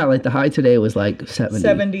 Yeah, like the high today was like 70.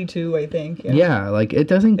 72, I think. Yeah, like it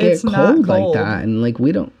doesn't get cold like that, and like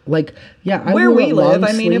we don't like. Yeah, where we live,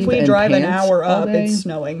 I mean, if we drive an hour up, it's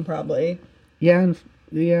snowing probably. Yeah,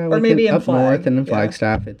 yeah, or like maybe up north and in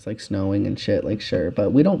Flagstaff, it's like snowing and shit. Like sure, but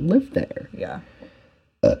we don't live there. Yeah.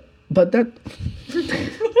 But that.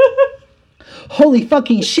 Holy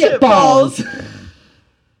fucking shit balls!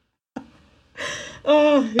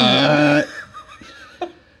 Oh. Yeah.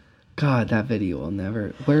 God, that video will never.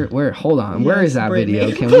 Where? Hold on. Yes, where is that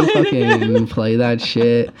video? Can we fucking play that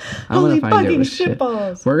shit? I'm gonna find it. Shit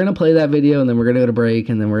balls. We're gonna play that video, and then we're gonna go to break,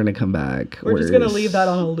 and then we're gonna come back. We're just gonna leave that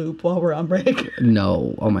on a loop while we're on break.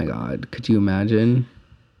 No. Oh my God. Could you imagine?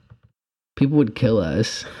 People would kill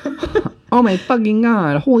us. Oh my fucking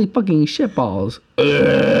God. Holy fucking shit balls.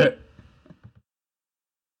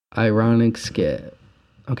 Ironic skit.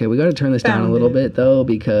 Okay, we gotta turn this down a little bit though,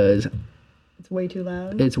 because. Way too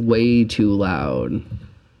loud. It's way too loud.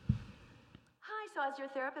 Hi, so as your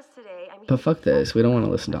therapist today, but fuck this. We don't want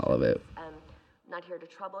to listen to all of it. Not here to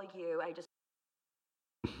trouble you. I just.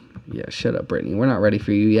 Yeah, shut up, Brittany. We're not ready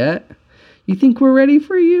for you yet. You think we're ready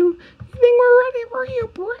for you? You think we're ready for you,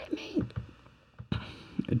 Brittany?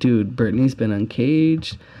 Dude, Brittany's been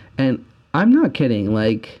uncaged, and I'm not kidding.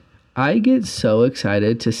 Like, I get so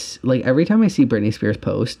excited to like every time I see Britney Spears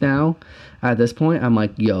post now. At this point, I'm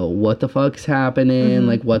like, yo, what the fuck's happening?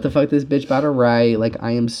 Like, what the fuck this bitch about to write? Like,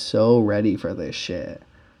 I am so ready for this shit.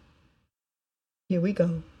 Here we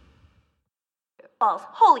go. Balls.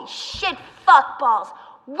 Holy shit, fuck balls.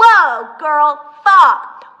 Whoa, girl,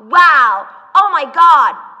 fuck. Wow. Oh my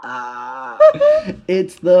God.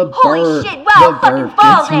 It's the burp. Holy shit, wow, fucking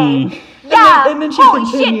balls, eh? Yeah. And then she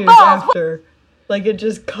continues after. Like, it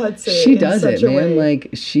just cuts it. She does it, man. Like,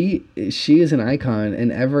 she is an icon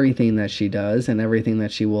in everything that she does and everything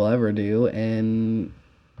that she will ever do. And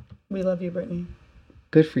we love you, Brittany.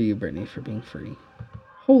 Good for you, Brittany, for being free.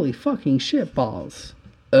 Holy fucking shit balls.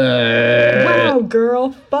 Wow,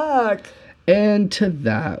 girl, fuck. And to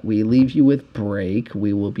that, we leave you with break.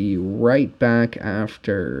 We will be right back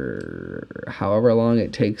after however long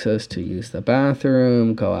it takes us to use the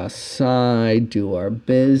bathroom, go outside, do our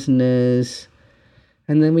business.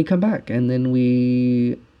 And then we come back, and then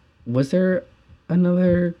was there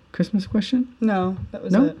another Christmas question? No, that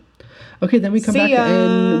was it. Okay, then we come back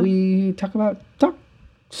and we talk about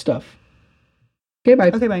stuff. Okay,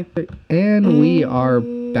 bye. Okay, bye. And we are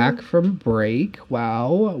back from break.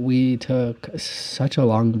 Wow, we took such a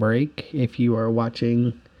long break. If you are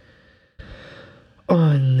watching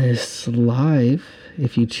on this live,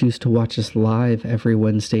 if you choose to watch us live every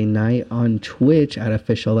Wednesday night on Twitch at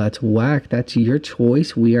Official That's Whack, that's your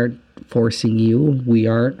choice. We aren't forcing you. We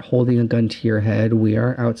aren't holding a gun to your head. We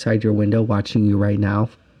are outside your window watching you right now,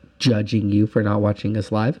 judging you for not watching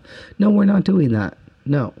us live. No, we're not doing that.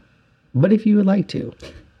 No. But if you would like to,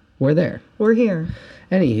 we're there. We're here.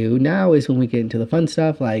 Anywho, now is when we get into the fun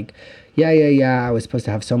stuff. Like, yeah. I was supposed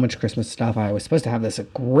to have so much Christmas stuff. I was supposed to have this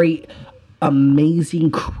great,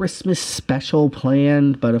 amazing Christmas special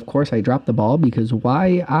planned. But of course, I dropped the ball because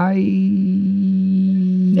why?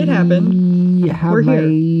 It happened. Have We're my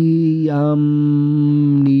here.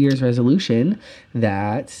 New Year's resolution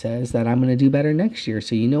that says that I'm going to do better next year.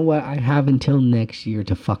 So you know what? I have until next year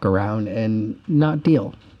to fuck around and not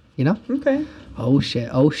deal. You know? Okay. Oh shit.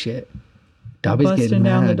 Dobby's Busting getting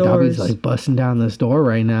down mad. the Dobby's doors. like busting down this door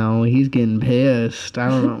right now. He's getting pissed. I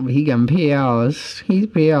don't know. He getting pissed. He's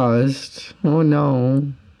pissed. Oh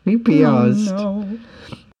no. He's pissed. Oh, no.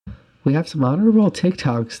 We have some honorable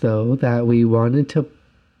TikToks though that we wanted to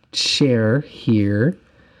share here.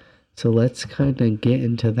 So let's kind of get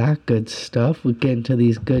into that good stuff. We get into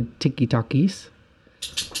these good TikTokies.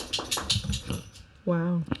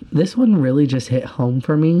 Wow. This one really just hit home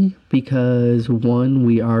for me because one,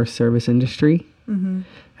 we are service industry. Mm-hmm.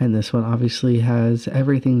 And this one obviously has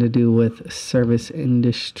everything to do with service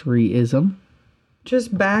industryism.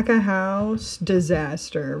 Just back a house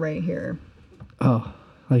disaster right here. Oh,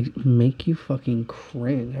 like make you fucking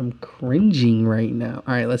cringe. I'm cringing right now.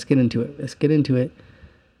 All right, let's get into it.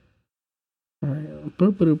 All right.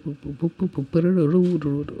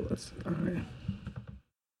 All right.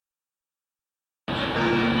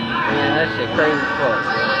 Man, that shit crazy as fuck.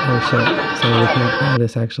 Oh shit. So we can't play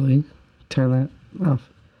this actually. Turn that off.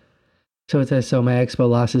 So it says, so my expo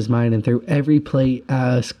lost his mind and threw every plate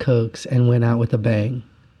as cooks and went out with a bang.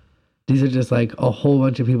 These are just like a whole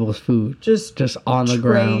bunch of people's food. Just on the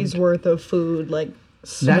ground. Trays worth of food, like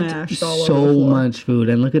smashed That's all over the so floor. much food.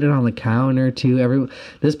 And look at it on the counter too.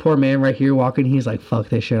 This poor man right here walking, he's like, fuck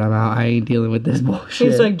this shit, I'm out. I ain't dealing with this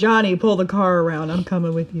bullshit. He's like, Johnny, pull the car around. I'm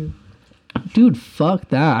coming with you. dude, fuck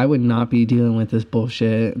that. I would not be dealing with this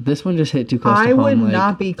bullshit. This one just hit too close to I home. would like,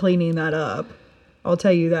 not be cleaning that up. I'll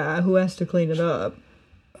tell you that. Who has to clean it up?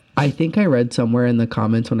 I think I read somewhere in the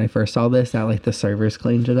comments when I first saw this that like the servers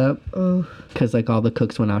cleaned it up. Ugh. Because like all the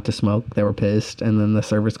cooks went out to smoke. They were pissed. And then the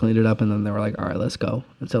servers cleaned it up. And then they were like, all right, let's go.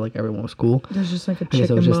 And so like everyone was cool. There's just like a guess it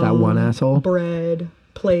chicken was just that one bone, asshole. bread,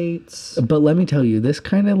 plates. But let me tell you, this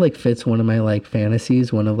kind of like fits one of my like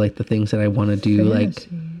fantasies. One of like the things that I want to do. Like,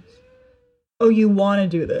 Fantasies. Oh, you want to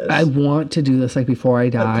do this? I want to do this like before I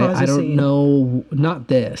die. cause a I don't scene. know, not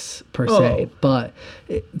this per se, Oh. but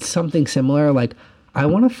something similar. Like I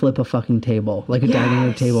want to flip a fucking table, like a dining room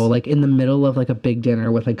Yes. table, like in the middle of like a big dinner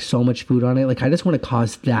with like so much food on it. Like I just want to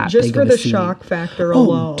cause that Just big for of a the scene. shock factor Oh,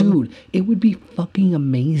 alone. dude, it would be fucking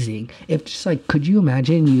amazing if just like, could you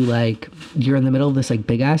imagine you're in the middle of this like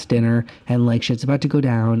big ass dinner and like shit's about to go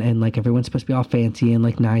down and like everyone's supposed to be all fancy and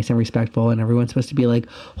like nice and respectful and everyone's supposed to be like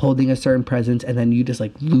holding a certain presence and then you just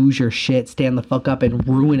like lose your shit, stand the fuck up and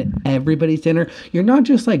ruin everybody's dinner. You're not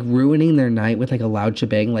just like ruining their night with like a loud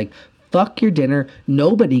shebang, like fuck your dinner.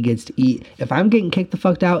 Nobody gets to eat. If I'm getting kicked the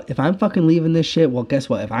fuck out, if I'm fucking leaving this shit, well, guess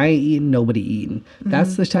what? If I ain't eating, nobody eating.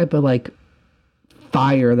 That's the type of like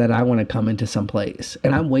fire that I want to come into some place.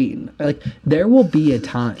 And I'm waiting. Like there will be a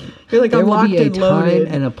time. You're like, there I'm will be locked a and time loaded.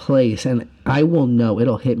 and a place, and I will know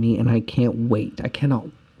it'll hit me, and I can't wait. I cannot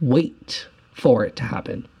wait for it to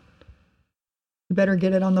happen. You better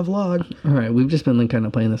get it on the vlog. All right, we've just been like kind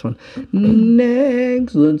of playing this one.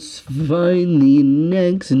 Next, let's find the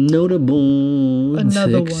next notable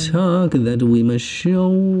Another one. TikTok that we must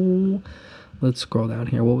show. Let's scroll down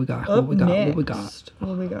here. What we got? Up What we got? next. What we got?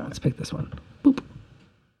 What we got? Let's pick this one. Boop.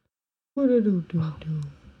 What-a-do-do-do.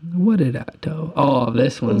 What did I do? Oh,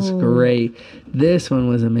 this one's Ooh. great. This one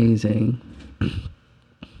was amazing.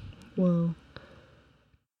 Whoa.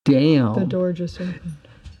 Damn. The door just opened.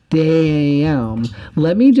 Damn.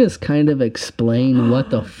 Let me just kind of explain what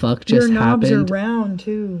the fuck just Your knobs happened. are round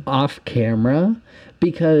too. Off camera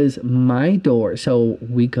because my door, so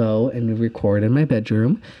we go and we record in my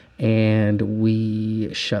bedroom and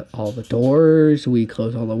we shut all the doors, we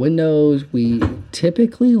close all the windows, we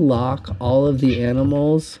typically lock all of the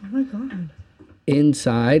animals Oh my god.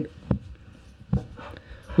 inside.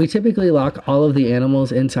 We typically lock all of the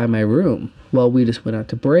animals inside my room. Well, we just went out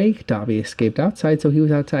to break. Dobby escaped outside, so he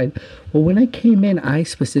was outside. Well, when I came in, I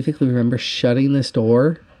specifically remember shutting this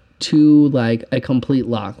door to like a complete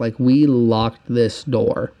lock. Like we locked this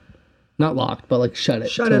door. Not locked, but like shut it.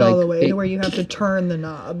 Shut to, it all like, the way to where you have to turn the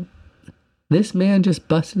knob. This man just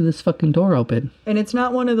busted this fucking door open. And it's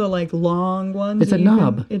not one of the like long ones. It's a that you can-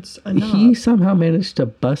 knob. It's a knob. He somehow managed to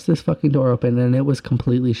bust this fucking door open and it was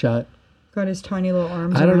completely shut. Got his tiny little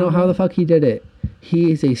arms. I don't know around how it. the fuck he did it.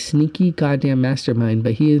 He is a sneaky goddamn mastermind,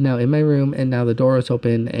 but he is now in my room and now the door is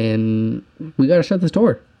open and we gotta shut this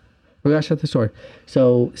door. We gotta shut the store.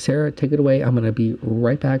 So Sarah, take it away. I'm gonna be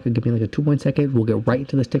right back. Give me like a 2.2. We'll get right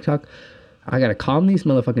into this TikTok. I gotta calm these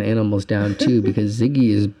motherfucking animals down too because Ziggy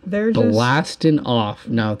is They're just blasting off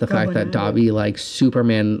now with the fact going that at it. Dobby like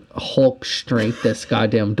Superman Hulk strength this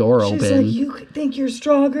goddamn door She's open. like, you think you're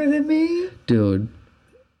stronger than me? Dude,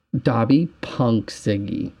 Dobby punks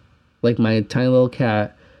Ziggy. Like my tiny little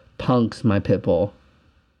cat punks my pit bull.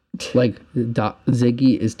 Like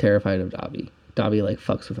Ziggy is terrified of Dobby. Dobby like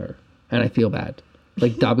fucks with her. And I feel bad.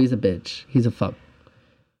 Like Dobby's a bitch. He's a fuck.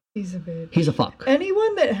 He's a bitch. He's a fuck.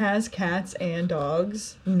 Anyone that has cats and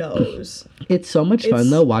dogs knows. It's so much fun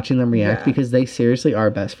though watching them react yeah. because they seriously are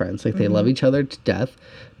best friends. Like they love each other to death,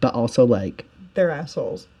 but also like They're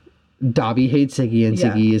assholes. Dobby hates Ziggy and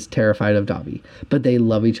Yeah. Ziggy is terrified of Dobby. But they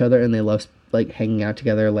love each other and they love like hanging out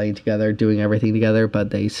together, laying together, doing everything together, but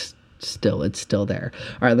they it's still there.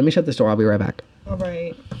 All right, let me shut this door. I'll be right back. All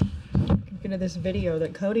right. Get into this video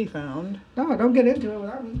that Cody found. No, don't get into it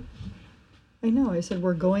without me. I know. I said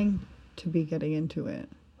we're going to be getting into it.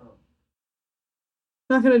 I'm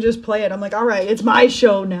not gonna just play it. I'm like, all right, it's my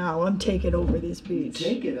show now. I'm taking over this beach.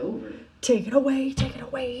 Take it over. Take it away. Take it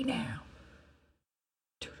away now.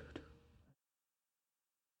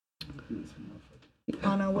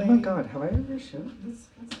 On our way. Oh my god, have I ever shown this?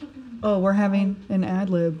 Oh, we're having an ad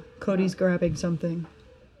lib. Cody's grabbing something.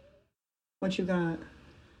 What you got?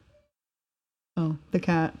 Oh, the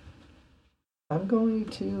cat. I'm going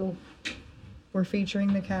to... We're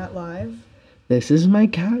featuring the cat live. This is my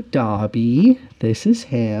cat Dobby. This is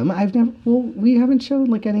him. We haven't shown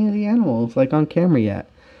like any of the animals like on camera yet.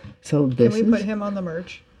 So this Can we put him on the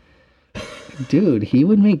merch? dude, he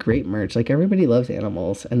would make great merch. Like everybody loves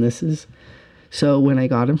animals. And this is, so when I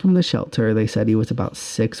got him from the shelter, they said he was about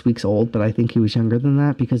 6 weeks old, but I think he was younger than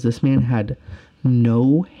that because this man had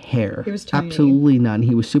no hair. He was tiny. Absolutely none.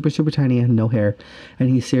 He was super, super tiny and had no hair. And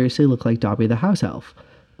he seriously looked like Dobby the house elf.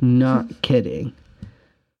 Not kidding.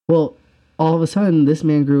 Well, all of a sudden, this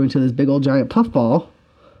man grew into this big old giant puffball.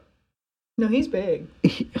 No, he's big.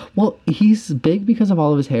 He's big because of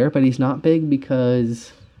all of his hair, but he's not big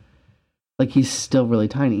because, like, he's still really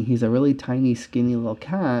tiny. He's a really tiny, skinny little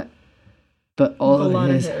cat, but all With a lot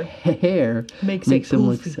of of his hair Makes him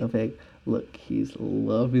look poofy. so big. Look, he's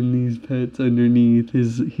loving these pets underneath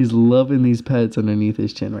he's loving these pets underneath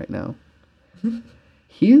his chin right now.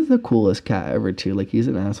 He's the coolest cat ever too. Like he's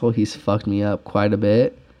an asshole. He's fucked me up quite a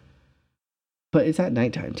bit. But it's at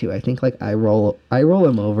nighttime too. I think like I roll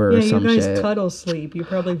him over or some you guys shit. cuddle sleep. You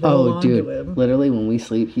probably roll Oh, onto dude! him. Literally, when we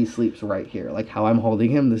sleep, he sleeps right here. Like how I'm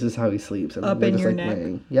holding him, this is how he sleeps. And Up we're in just, your like, neck?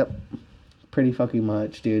 laying. Yep, pretty fucking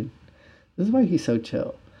much, dude. This is why he's so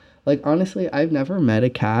chill. Like honestly, I've never met a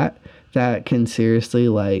cat that can seriously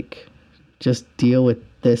like just deal with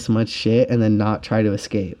this much shit and then not try to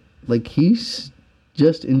escape. Like he's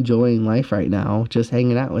just enjoying life right now, just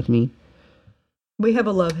hanging out with me. We have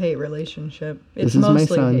a love-hate relationship. It's This is my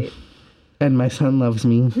mostly son. hate. And my son loves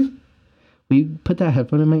me. Will you put that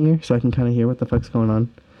headphone in my ear so I can kind of hear what the fuck's going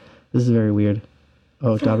on? This is very weird.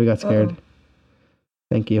 Oh, Dobby got scared. Uh-oh.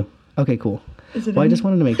 Thank you. Okay, cool. Is it Well, I in? just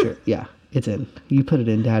wanted to make sure. Yeah, it's in. You put it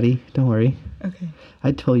in, Daddy. Don't worry. Okay.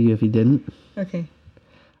 I'd tell you if you didn't. Okay.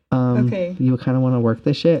 Okay. You kind of want to work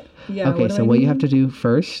this shit? Yeah. Okay, do so I what you need? have to do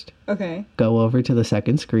first, Okay. go over to the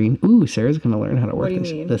second screen. Ooh, Sarah's going to learn how to work do you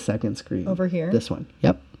this. mean? The second screen. Over here? This one.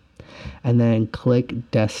 Yep. And then click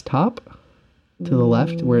desktop to the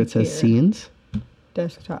left where it says Here. scenes.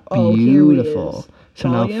 Desktop. Oh, here it Beautiful. is.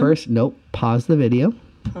 So now Volume? first, pause the video.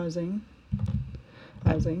 Pausing.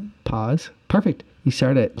 Pausing. Pause. Perfect. You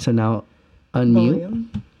start it. So now unmute.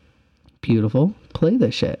 Volume. Beautiful. Play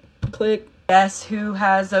this shit. Click. Guess who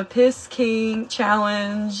has a piss king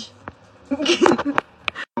challenge?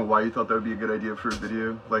 Why you thought that would be a good idea for a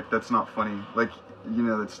video? Like, that's not funny. Like, you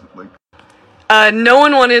know, that's like... No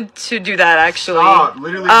one wanted to do that actually. Stop!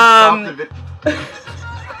 Literally stop the video.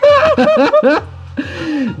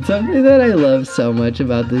 Something that I love so much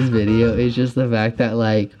about this video is just the fact that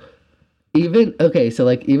like even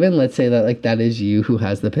let's say that like that is you who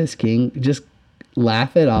has the piss king, just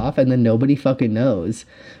laugh it off and then nobody fucking knows.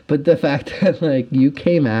 But the fact that like you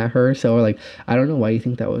came at her, so like I don't know why you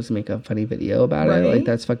think that was make a funny video about it. Right? Like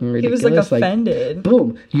that's fucking He ridiculous. was like offended.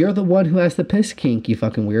 Boom, you're the one who has the piss kink, you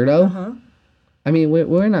fucking weirdo. Uh-huh. I mean,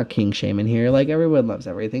 we're not king shaming here. Like, everyone loves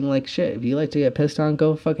everything. Like, shit, if you like to get pissed on,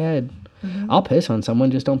 go fuck ahead. I'll piss on someone,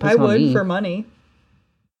 just don't piss I on would me. for money.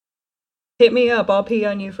 Hit me up. I'll pee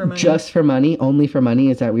on you for money. Just for money? Only for money?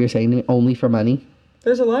 Is that what you're saying to me? Only for money?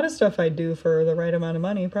 There's a lot of stuff I'd do for the right amount of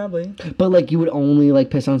money, probably. But, like, you would only, like,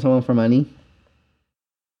 piss on someone for money?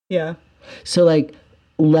 Yeah. So, like,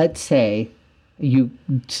 let's say You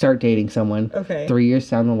start dating someone. Okay. 3 years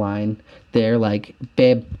down the line, they're like,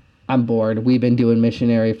 babe, I'm bored. We've been doing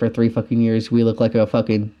missionary for 3 fucking years. We look like a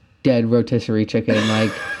fucking dead rotisserie chicken.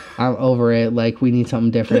 Like, I'm over it. Like, we need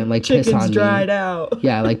something different. Like, piss on me. Chicken's dried out.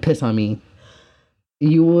 Yeah, like, piss on me.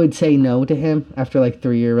 You would say no to him after, like,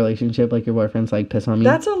 3-year relationship? Like, your boyfriend's like, piss on me?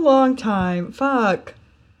 That's a long time. Fuck.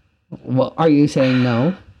 Well, are you saying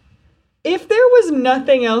no? If there was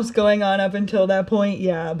nothing else going on up until that point,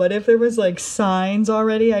 yeah. But if there was, like, signs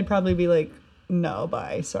already, I'd probably be like, no,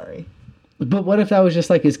 bye, sorry. But what if that was just,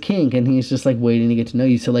 like, his kink, and he's just, like, waiting to get to know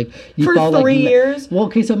you? So, like, you For fall, 3 years? Well,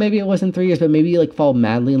 okay, so maybe it wasn't 3 years, but maybe you, like, fall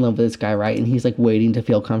madly in love with this guy, right? And he's, like, waiting to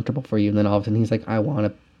feel comfortable for you, and then all of a sudden he's like, I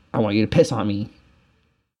want you to piss on me.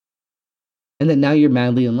 And then now you're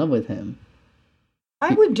madly in love with him.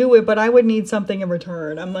 I would do it, but I would need something in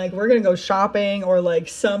return. I'm like, we're going to go shopping or, like,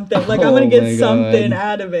 something. Like, I'm going to get something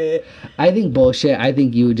out of it. I think bullshit. I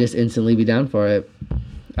think you would just instantly be down for it.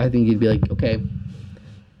 I think you'd be like, okay.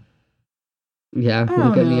 Yeah,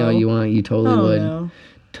 look at me all you want. You totally would. No.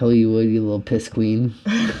 Totally you would, you little piss queen.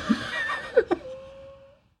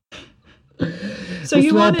 So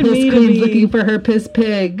you wanted me to be looking for her piss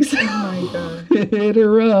pigs. Oh my god. Hit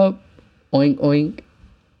her up. Oink, oink.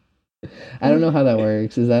 I don't know how that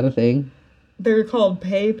works. Is that a thing? They're called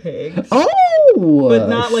pay pigs. Oh! But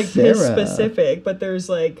not like piss Sarah. specific, but there's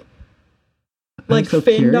like I'm so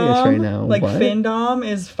curious right now. Like What? Findom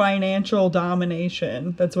is financial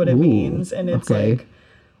domination. That's what it Ooh, means. And it's okay. like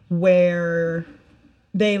where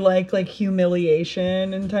they like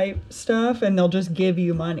humiliation and type stuff and they'll just give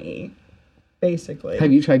you money. Basically.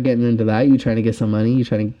 Have you tried getting into that? You trying to get some money? You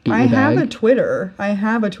trying to get I your have bag? a Twitter.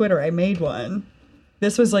 I made one.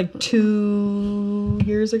 This was like 2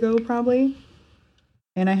 years ago, probably.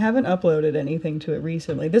 And I haven't uploaded anything to it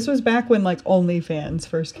recently. This was back when like OnlyFans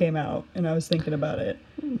first came out, and I was thinking about it.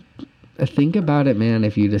 Think about it, man.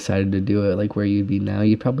 If you decided to do it, like where you'd be now,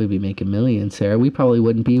 you'd probably be making millions, Sarah. We probably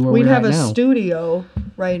wouldn't be where We'd we're have at a now. studio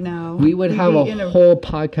right now. We would We'd have be a in whole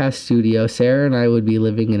podcast studio. Sarah and I would be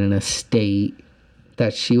living in an estate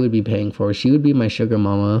that she would be paying for. She would be my sugar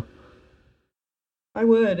mama. I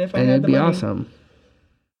would if I And had it'd the be money. awesome.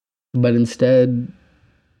 But instead,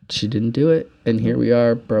 she didn't do it. And here we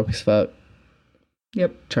are, broke as fuck,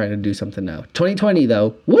 Yep. trying to do something now. 2020,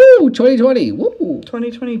 though. Woo! 2020. Woo!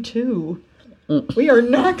 2022. We are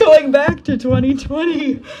not going back to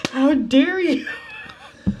 2020. How dare you?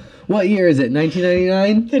 What year is it?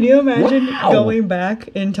 1999? Can you imagine Wow. going back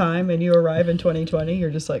in time and you arrive in 2020? You're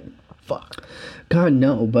just like, fuck. God,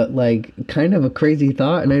 no. But, like, kind of a crazy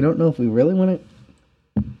thought. And I don't know if we really want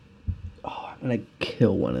to... Oh, I'm going to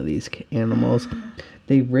kill one of these animals.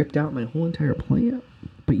 They ripped out my whole entire plant.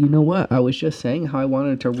 But you know what? I was just saying how I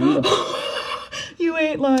wanted to read... You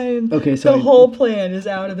ain't lying. Okay, so the whole plant is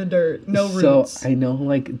out of the dirt. No roots. So I know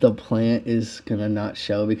like the plant is gonna not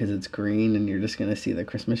show because it's green and you're just gonna see the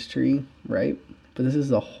Christmas tree, right? But this is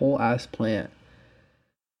the whole ass plant.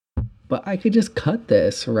 But I could just cut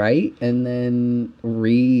this, right? And then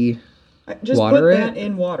Just water put it? that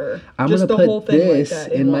in water. I'm just gonna the whole put thing this like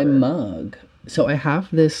that in my water. mug. So I have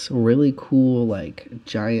this really cool like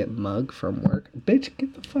giant mug from work. Bitch,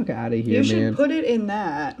 get the fuck out of here, You should man. put it in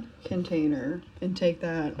that container and take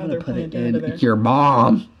that I'm gonna other put plant it out of in there. your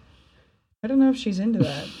mom. I don't know if she's into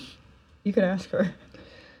that. You could ask her.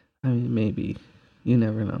 I mean, maybe. You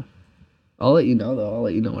never know. I'll let you know though. I'll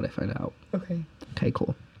let you know when I find out. Okay. Okay,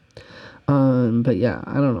 cool. But yeah,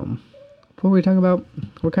 I don't know. What were we talking about?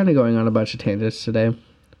 We're kind of going on a bunch of tangents today.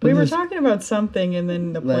 But We were this- talking about something and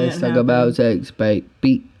then the plant Let's talk happened. about sex,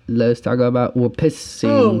 baby. Let's talk about pissing.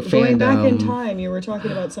 Oh, going back in fandom. time, you were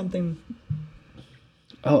talking about something.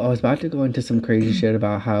 Oh, I was about to go into some crazy shit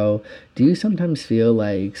about how do you sometimes feel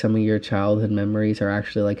like some of your childhood memories are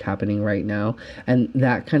actually like happening right now? And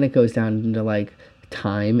that kind of goes down into like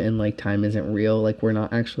time, and like time isn't real. Like we're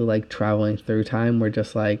not actually like traveling through time. We're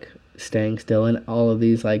just like staying still, and all of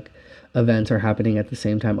these like events are happening at the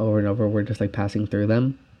same time over and over. We're just like passing through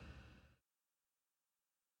them.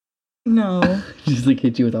 No, Just like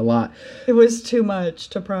hit you with a lot. it was too much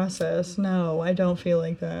to process. No, I don't feel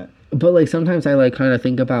like that. But like sometimes I like kind of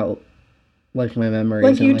think about like my memories.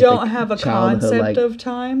 Like and, you the don't have a childhood, concept like, of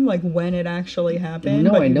time, like when it actually happened.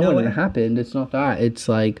 No, but I you know when it happened. It's not that. It's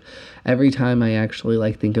like every time I actually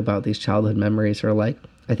like think about these childhood memories, or like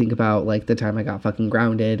I think about like the time I got fucking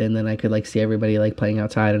grounded and then I could like see everybody like playing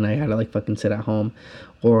outside and I had to like fucking sit at home,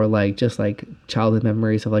 or like just like childhood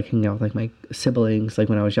memories of like hanging out with like my siblings like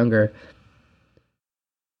when I was younger.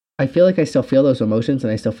 I feel like I still feel those emotions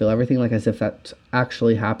and I still feel everything like as if that's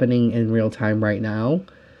actually happening in real time right now,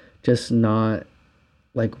 just not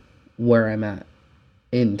like where I'm at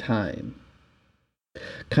in time.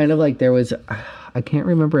 Kind of like there was, I can't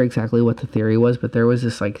remember exactly what the theory was, but there was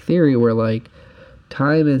this like theory where like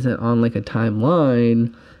time isn't on like a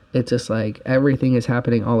timeline. It's just like everything is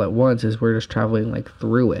happening all at once as we're just traveling like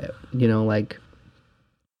through it. You know, like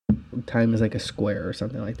time is like a square or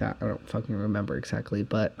something like that. I don't fucking remember exactly,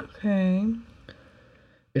 but Okay.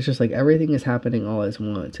 it's just like everything is happening all at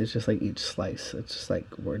once. It's just like each slice. It's just like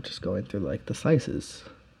we're just going through like the slices.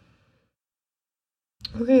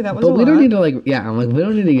 Okay, that was But a we lot. don't need to like, yeah, I'm like, we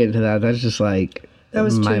don't need to get into that. That's just like That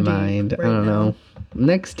was my too deep mind. I right don't now. know.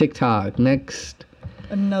 Next TikTok, next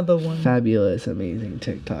Another one. fabulous, amazing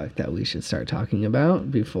TikTok that we should start talking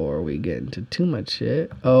about before we get into too much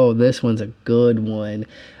shit. Oh, this one's a good one.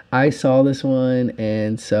 I saw this one,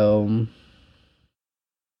 and so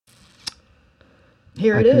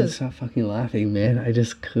Here I it couldn't is. stop fucking laughing, man. I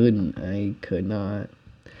just couldn't. I could not.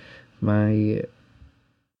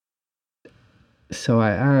 So I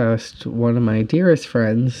asked one of my dearest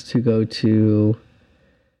friends to go to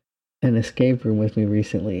an escape room with me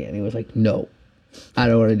recently, and he was like, no, I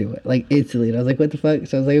don't want to do it. Like, instantly. And I was like, what the fuck?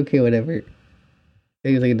 So I was like, okay, whatever.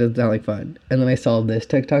 He was like, it doesn't sound like fun. And then I saw this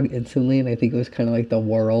TikTok instantly, and I think it was kind of like the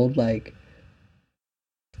world, like,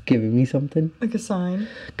 giving me something. Like a sign.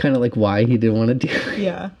 Kind of like why he didn't want to do it.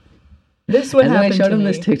 Yeah. This would And then I happen showed to him me.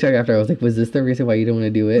 this TikTok after. I was like, was this the reason why you didn't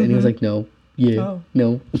want to do it? And he was like, no. Yeah. Oh.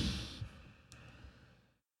 No.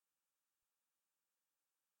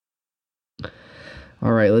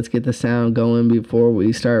 All right, let's get the sound going before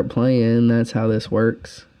we start playing. That's how this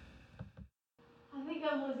works. I think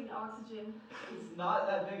I'm losing oxygen. It's not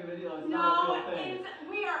that big of a deal. It's No, not a real thing.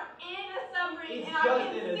 we are in a submarine It's and I just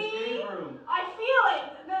can an see, escape room. I feel it,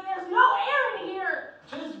 that there's no air in here.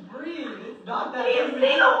 Just breathe. It's not that Do you big of a see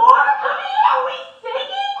deal. the water coming in? Are we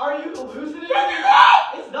sinking? Are you hallucinating? This is it!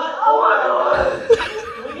 It's not. Oh my God.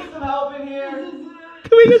 Can we get some help in here?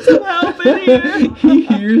 Can we get some help in here? He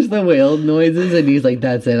hears the whale noises and he's like,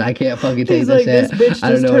 that's it. I can't fucking take He's this like, this shit. bitch I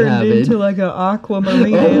don't just know what turned happened. into like an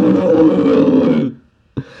aquamarine animal.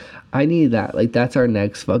 I need that. Like, that's our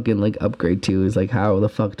next fucking like upgrade too. Is like, how the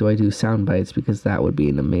fuck do I do sound bites? Because that would be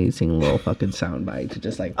an amazing little fucking sound bite to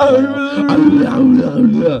just like. Let's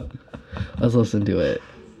listen to it.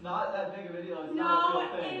 It's not that big of a deal. It's No, not a real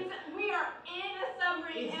thing. we are in a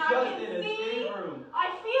submarine It's and I just can an see, escape room. I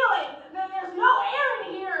feel it, that there's no air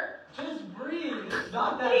in here. Just breathe. It's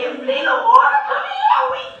not that Do you big of a see deal. the water coming in? Are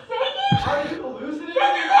we sinking? Are you hallucinating?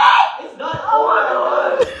 This is it! It's not. Oh my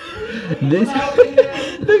God. This.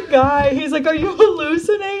 The guy, he's like, are you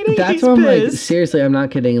hallucinating? That's He's what I'm like, pissed. seriously, I'm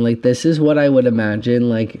not kidding. Like, this is what I would imagine,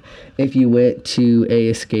 like, if you went to a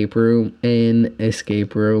escape room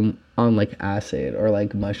on like acid or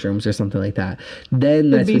like mushrooms or something like that. Then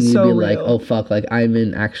that's be when you'd so be like, real. oh fuck, like I'm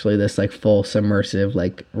in actually this like full submersive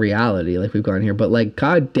like reality, like we've gone here. But like,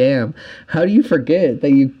 god damn, how do you forget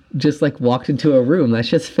that you just like walked into a room? That's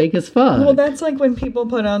just fake as fuck. Well, that's like when people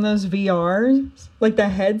put on those VRs, like the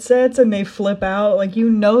headsets, and they flip out. Like, you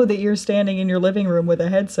know that you're standing in your living room with a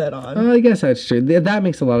headset on. I guess that's true. That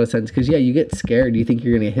makes a lot of sense because yeah, you get scared. You think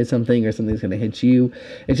you're gonna hit something or something's gonna hit you.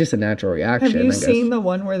 It's just a natural reaction. Have you I guess. seen the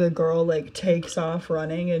one where the girl like takes off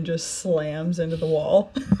running and just slams into the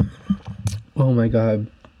wall? Oh my god,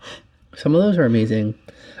 some of those are amazing.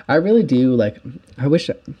 I really do like. I wish.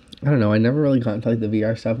 I don't know. I never really got into like the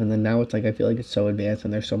VR stuff, and then now it's like I feel like it's so advanced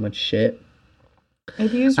and there's so much shit.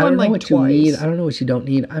 I've used I one don't know like what twice. you need. I don't know what you don't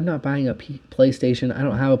need. I'm not buying a PlayStation. I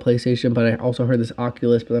don't have a PlayStation, but I also heard this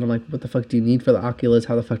Oculus. But then I'm like, what the fuck do you need for the Oculus?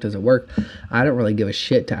 How the fuck does it work? I don't really give a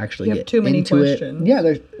shit to actually You have get too many into questions. it.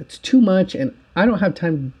 Yeah, it's too much, and I don't have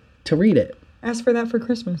time to read it. Ask for that for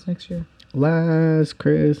Christmas next year. Last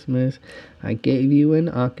Christmas, I gave you an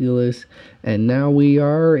Oculus, and now we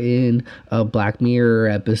are in a Black Mirror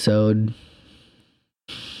episode.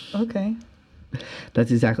 Okay.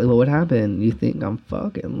 That's exactly what would happen. You think I'm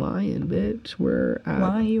fucking lying, bitch? We're at...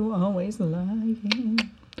 Why you always lying?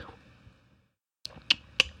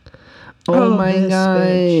 Oh my this god,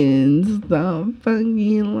 bitch. stop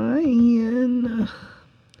fucking lying.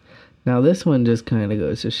 Now this one just kind of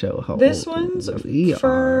goes to show how This old one's we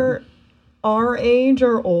for our age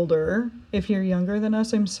or older. If you're younger than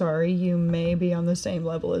us, I'm sorry. You may be on the same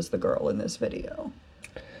level as the girl in this video.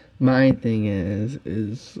 My thing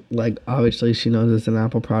is like, obviously she knows it's an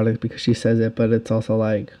Apple product because she says it, but it's also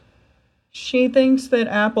like... She thinks that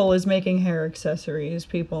Apple is making hair accessories,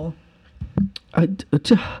 people.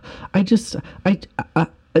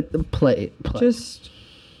 Play. Just...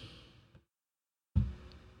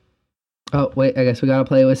 Oh, wait, I guess we gotta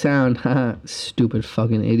play with sound. Haha, stupid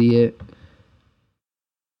fucking idiot.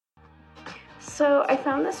 So I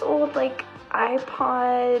found this old like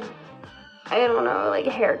iPod I don't know, like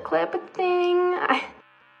a hair clip thing.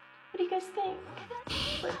 What do you guys think?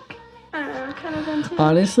 Like, I don't know, I'm kind of into it.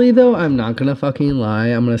 Honestly, though, I'm not gonna fucking lie.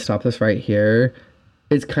 I'm gonna stop this right here.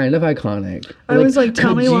 It's kind of iconic. I was like,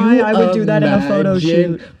 tell me why I would do that in a photo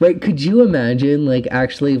imagine- shoot. Right, could you imagine, like,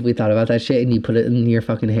 actually, if we thought about that shit and you put it in your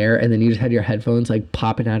fucking hair and then you just had your headphones, like,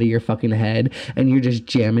 popping out of your fucking head and you're just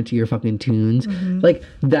jamming to your fucking tunes? Mm-hmm. Like,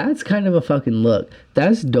 that's kind of a fucking look.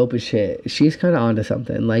 That's dope as shit. She's kind of onto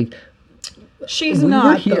something. Like, She's we were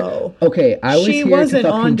not, here- though. Okay, I was She here to wasn't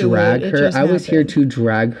fucking onto drag it, it her. just I was here happened. to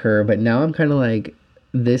drag her, but now I'm kind of like,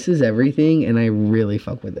 this is everything, and I really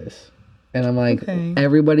fuck with this. And I'm like, Okay.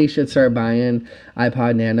 everybody should start buying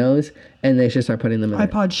iPod Nanos, and they should start putting them in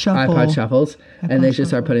iPod Shuffle. iPod Shuffles, and they should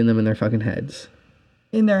start Shuffle. putting them in their fucking heads.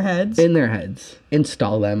 In their heads. In their heads.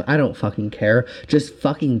 Install them. I don't fucking care. Just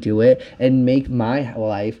fucking do it and make my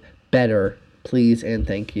life better, please and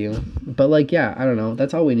thank you. But like, yeah, I don't know.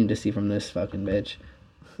 That's all we need to see from this fucking bitch.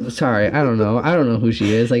 Sorry, I don't know. I don't know who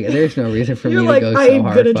she is. Like, there's no reason for You're me like, to go so I'm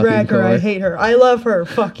hard. gonna fucking drag her. I core. hate her. I love her.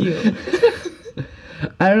 Fuck you.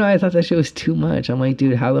 I don't know. I thought that shit was too much. I'm like,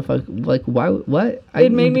 dude, how the fuck? Like, why? What?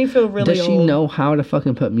 It made me feel really Does she old. know how to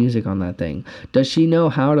fucking put music on that thing? Does she know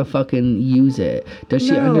how to fucking use it? Does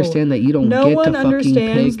she No. understand that you don't No get to one fucking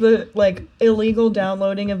understands pick? the like illegal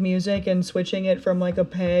downloading of music and switching it from like a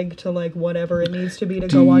peg to like whatever it needs to be to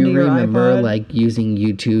Do go onto you your remember iPod. like using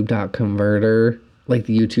YouTube.converter, like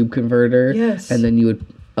the YouTube converter? Yes. And then you would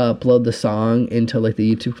upload the song into like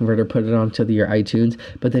the YouTube converter, put it onto your iTunes,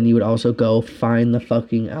 but then you would also go find the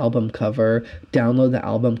fucking album cover, download the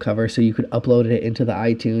album cover so you could upload it into the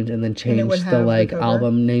iTunes and then change would the have the like cover?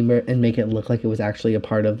 album name and make it look like it was actually a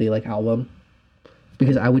part of the like album.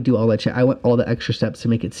 Because I would do all that shit. I went all the extra steps to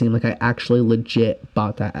make it seem like I actually legit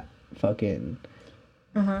bought that fucking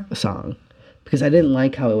song. Because I didn't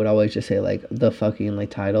like how it would always just say like the fucking like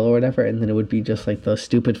title or whatever, and then it would be just like the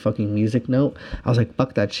stupid fucking music note. I was like,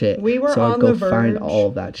 fuck that shit. We were so on I'd go the find verge all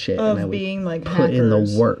of that shit and I of would being like put hackers. in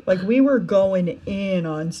the work. Like we were going in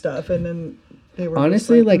on stuff, and then they were just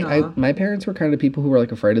Honestly, like nah. my parents were kind of people who were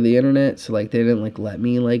like afraid of the internet, so like they didn't like let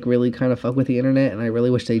me like really kind of fuck with the internet, and I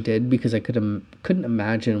really wish they did because I couldn't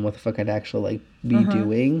imagine what the fuck I'd actually like be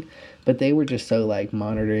doing. But they were just so like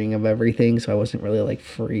monitoring of everything, so I wasn't really like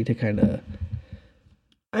free to kind of.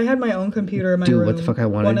 I had my own computer in my Do room. what the fuck I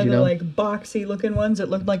wanted, One of you the know? like boxy looking ones. It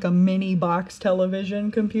looked like a mini box television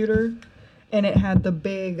computer, and it had the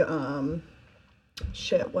big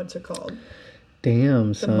shit. What's it called? Damn,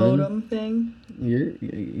 The son. modem thing.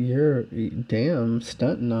 You're damn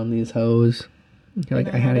stunting on these hoes. You're like,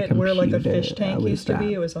 And I had a it computer. where like a fish I tank was used to be.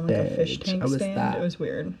 that It was on like a fish bitch. tank I was stand. that It was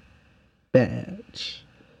weird. bitch.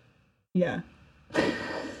 Yeah.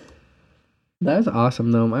 That's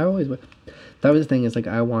awesome though. I always that was the thing is like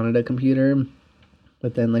I wanted a computer,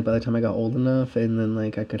 but then like by the time I got old enough and then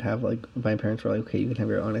like I could have like my parents were like, okay, you can have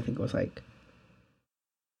your own. I think it was like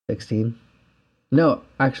 16. No,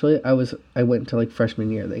 actually I went to like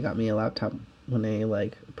freshman year. They got me a laptop when they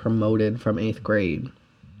like promoted from 8th grade.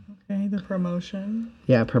 Okay, the promotion.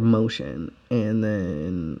 Yeah, promotion. And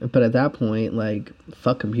then but at that point, like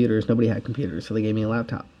fuck computers. Nobody had computers, so they gave me a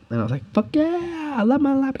laptop. And I was like, fuck yeah, I love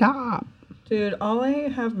my laptop. Dude, all I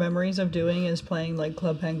have memories of doing is playing like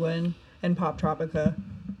Club Penguin and Pop Tropica.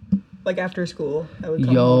 Like after school, I would come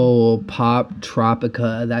home. Yo, Pop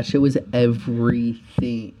Tropica. That shit was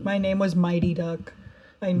everything. My name was Mighty Duck.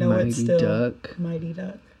 I know Mighty it's still Duck. Mighty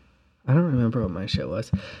Duck. I don't remember what my shit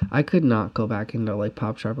was. I could not go back into like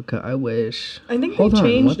Pop Tropica. I wish. I think Hold they on,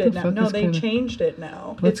 changed what the it now. fuck No, is they kinda- changed it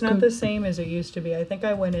now. Let's It's not go- the same as it used to be. I think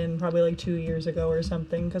I went in probably like 2 years ago or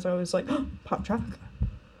something because I was like, oh, Pop Tropica.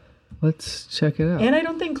 Let's check it out. And I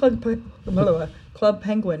don't think Club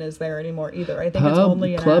Penguin is there anymore either. I think it's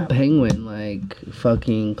only an Club app. Penguin like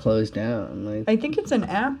fucking closed down. Like I think it's an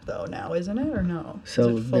app though now, isn't it, or no? so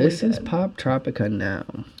Is it fully this is dead? Pop Tropica now.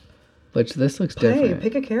 Which this looks Hey, different.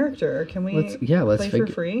 pick a character. Can we Let's play figure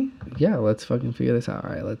for free? Yeah, let's fucking figure this out. All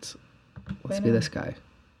right, let's Why be not? this guy.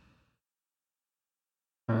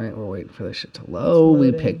 All right, we're waiting for this shit to load. We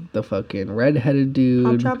loading. picked the fucking redheaded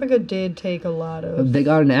dude. Pop Tropica did take a lot of. They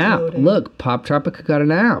got an app. loading. Look, Pop Tropica got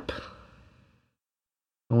an app.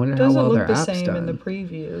 I wonder It how doesn't well their look the app's same done. in the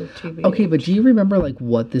preview TV. Okay, but do you remember like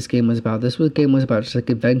what this game was about? Game was about just like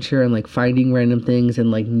adventure and like finding random things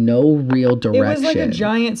and like no real direction. It was like a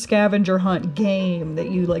giant scavenger hunt game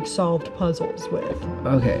that you like solved puzzles with.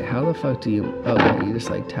 Okay, how the fuck do you? Okay, you just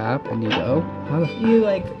like tap and you go. How the? You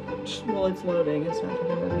like, well, it's loading. It's not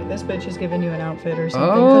fucking moving. This bitch is giving you an outfit or something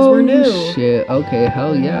because Oh we're new. shit! Okay,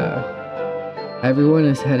 hell yeah. Everyone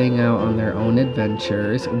is heading out on their own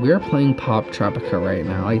adventures. We're playing Pop Tropica right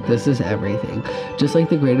now. Like, this is everything. Just like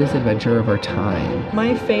the greatest adventure of our time.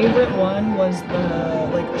 My favorite one was the,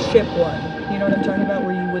 like, ship one. You know what I'm talking about?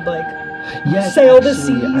 Where you would, like, Yes, sail the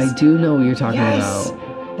actually, seas. I do know what you're talking Yes!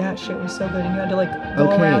 about. That shit was so good. And you had to, like, go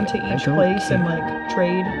Okay, around to I each don't place and, care. like,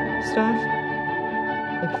 trade stuff.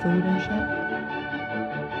 Like food and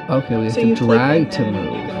shit. Okay, we have So to you click drag and to then move.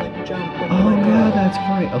 you can, like, jump. when you Oh, let yeah, go. that's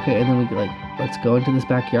right. Okay, and then we could, like, let's go into this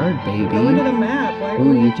backyard, baby. Go into the map. Why, Ooh, what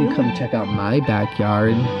are you can doing? come check out my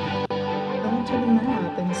backyard. Go into the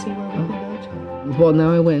map and see where we can go to. Well,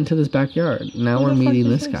 now I went into this backyard. Now Who we're the fuck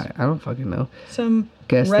meeting is this this? guy. I don't fucking know. Some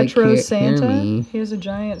Guess retro they can't Santa. hear me. He has a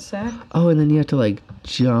giant sack. Oh, and then you have to, like,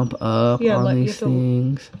 jump up Yeah, on like, you these have to-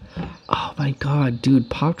 things. Oh my god, dude,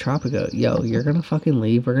 Pop Tropica. Yo, you're gonna fucking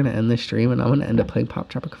leave. We're gonna end the stream, and I'm gonna end up playing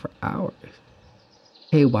Pop Tropica for hours.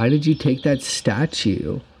 Hey, why did you take that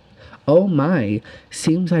statue? Oh my,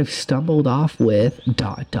 seems I've stumbled off with ...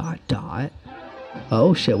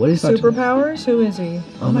 Oh shit, what is that? Superpowers? Who is he?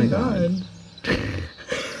 Oh my God.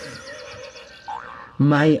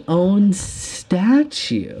 My own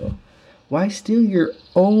statue. Why steal your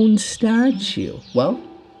own statue? Well,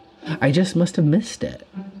 I just must have missed it.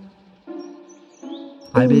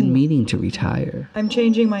 I've been meaning to retire. I'm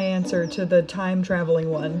changing my answer to the time traveling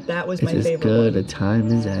one. That was my It's as favorite good one. a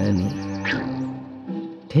time as any.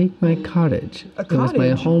 Take my cottage. A It was my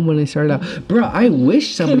cottage? home when I started out. Bruh, I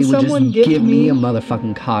wish somebody would someone just gift give me me- a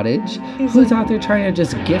motherfucking cottage. He's Who's like- out there trying to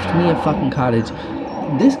just gift me a fucking cottage?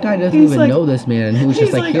 This guy doesn't He's even like- know this man. And he was He's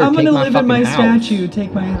just like, like, here, I'm take gonna my live in fucking my house. statue.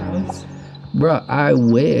 Take my house. Bruh, I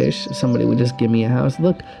wish somebody would just give me a house.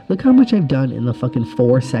 Look how much I've done in the fucking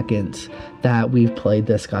 4 seconds that we've played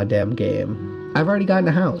this goddamn game. I've already gotten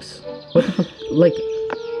a house. What the fuck? Like,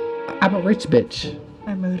 I'm a rich bitch.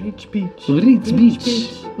 I'm a rich beach. Rich beach.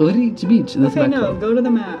 Rich beach. This Okay, is no, cool. go to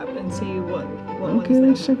the map and see what Okay, one's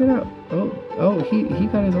let's there. check it out. Oh, he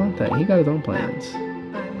got his own thing. He got his own plans.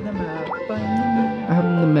 I'm the map.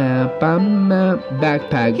 I'm the map. I'm the map.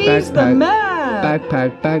 Backpack. He's backpack. the map.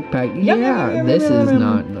 Backpack. Yum, Yeah, yum, yum, this yum, is yum.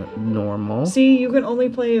 not normal. See, you can only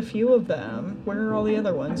play a few of them. Where are all the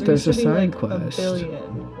other ones? There There's used to a be side like quest. a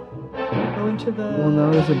billion. Go into the. Well,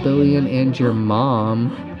 now there's a billion and your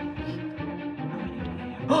mom.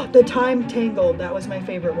 Oh, the time tangled. That was my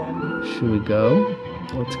favorite one. Should we go?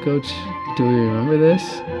 Let's go. Do we remember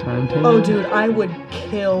this? Time table? Oh, dude, I would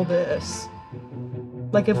kill this.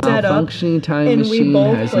 Like if set up. Functioning time and we machine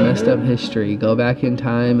both has played messed it. up history. Go back in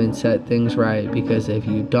time and set things right, because if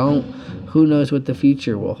you don't, who knows what the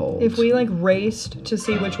future will hold. If we like raced to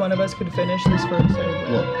see which one of us could finish this first, I would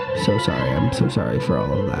win. Well, so sorry. I'm so sorry for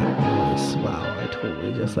all of that noise. Wow, I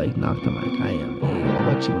totally just like knocked the mic. I am a,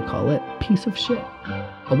 whatchamacallit, piece of shit.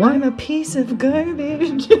 A what? I'm a piece of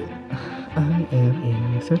garbage. I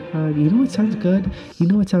am a certified. You know what sounds good? You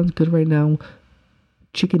know what sounds good right now?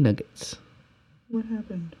 Chicken nuggets. What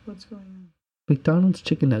happened? What's going on? McDonald's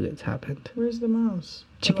chicken nuggets happened. Where's the mouse?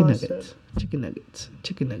 I Chicken lost nuggets. it. Chicken nuggets.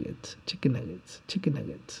 Chicken nuggets. Chicken nuggets. Chicken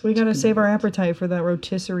nuggets. We gotta chicken save our nuggets. appetite for that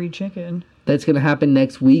rotisserie chicken. That's gonna happen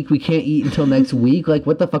next week. We can't eat until next week. Like,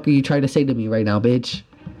 what the fuck are you trying to say to me right now, bitch?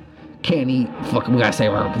 Can't eat. Fuck, we gotta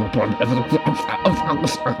save our.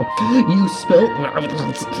 You spilled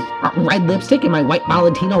red lipstick in my white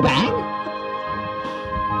Valentino bag?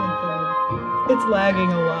 It's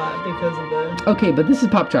lagging a lot because of the. Okay, but this is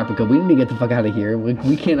Pop Tropica. We need to get the fuck out of here.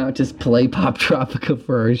 We cannot just play Pop Tropica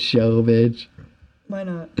for our show, bitch. Why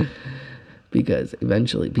not? Because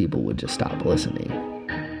eventually people would just stop listening.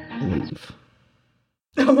 Leave.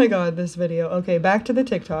 Oh my god, this video. Okay, back to the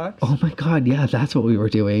TikTok. Oh my god, yeah, that's what we were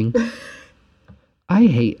doing. I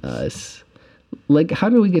hate us. Like, how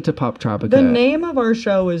do we get to Pop Tropica? The name of our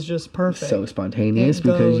show is just perfect. So spontaneous, It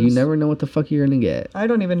because you goes- never know what the fuck you're gonna get. I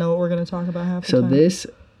don't even know what we're gonna talk about half the So time. this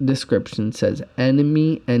description says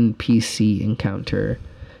enemy NPC encounter.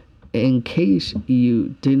 In case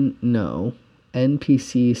you didn't know,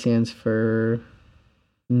 NPC stands for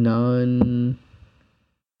non-playable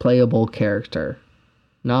character.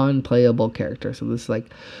 Non-playable character. So this like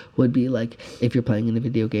would be like if you're playing in a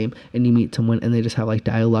video game and you meet someone and they just have like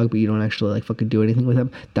dialogue but you don't actually like fucking do anything with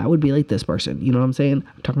them. That would be like this person. You know what I'm saying?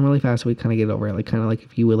 I'm talking really fast so we kind of get over it. Like kind of like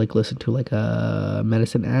if you would like listen to like a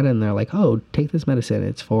medicine ad and they're like, oh, take this medicine.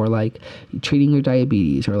 It's for like treating your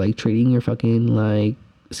diabetes or like treating your fucking like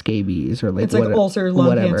scabies or like It's like ulcer,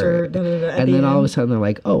 lung cancer, da, da, da, at and the then all of a end. sudden they're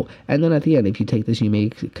like, oh, and then at the end, if you take this, you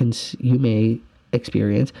may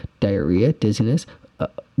experience diarrhea, dizziness,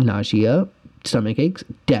 nausea, stomach aches,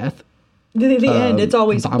 death, The end, it's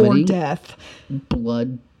always or vomiting. death.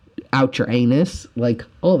 blood out your anus, like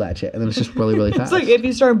all that shit. And then it's just really, really fast. It's like if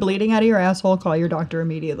you start bleeding out of your asshole, call your doctor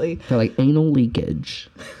immediately. They're like anal leakage.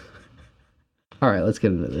 All right, let's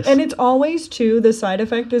get into this. And it's always, too, the side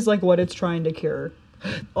effect is like what it's trying to cure.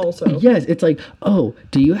 Also. Yes, it's like, oh,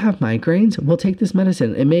 do you have migraines? Well, take this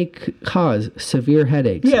medicine. It may cause severe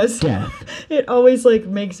headaches. Yes. Death. It always like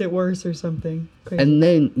makes it worse or something. Crazy. And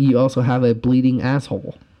then you also have a bleeding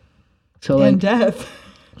asshole. So like, And death.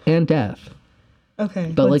 And death.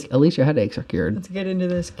 Okay. But like, at least your headaches are cured. Let's get into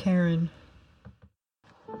this, Karen.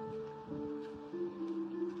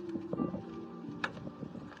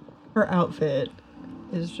 Her outfit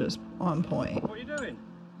is just on point. What are you doing?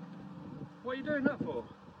 What are you doing that for?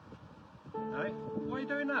 Hey, why are you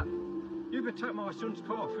doing that? You've attacked my son's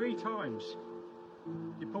car 3 times.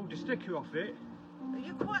 You pulled the sticker off it. Are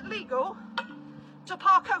you quite legal to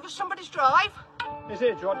park over somebody's drive? Is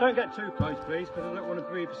it, John? Don't get too close, please, because I don't want to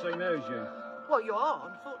breathe the same air as you. Well, you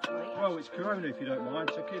are, unfortunately. Well, it's corona if you don't mind,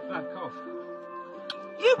 so keep back off.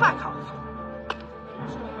 You back off. You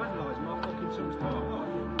stop vandalising my fucking son's car.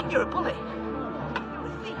 You're a bully.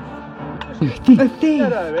 A thief.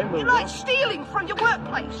 You're like stealing from your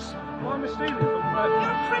workplace. Why am I stealing from work? You're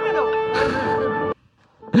a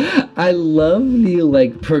criminal. I love the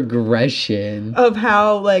like progression Of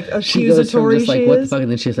how like she goes from accusatory just like she what the is. fuck, and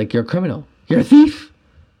then she's like, "You're a criminal. You're a thief.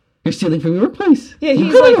 You're stealing from your workplace." Yeah, You're a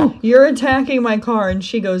he's like, criminal." "You're attacking my car," and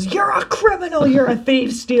she goes, "You're a criminal. You're a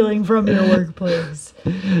thief stealing from your workplace."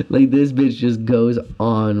 Like this bitch just goes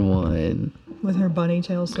on one. With her bunny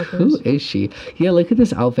tail slippers. Who is she? Yeah, look at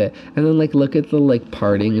this outfit, and then like look at the like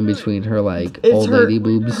parting in between her like It's old her, lady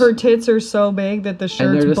boobs. Her tits are so big that the and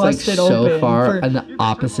shirt's they're just like busted so open. far in the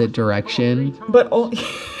opposite direction. But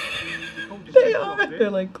they are.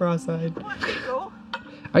 They're like cross-eyed.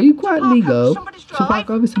 Are you quite legal to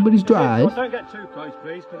park over somebody's drive? Don't get too close,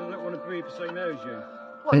 please, because I don't want to breathe the same air as you.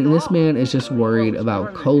 And this man is just worried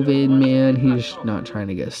about COVID, man. He's not trying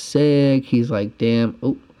to get sick. He's like, damn,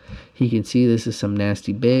 oh, he can see this is some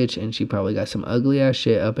nasty bitch, and she probably got some ugly ass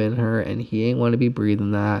shit up in her, and he ain't want to be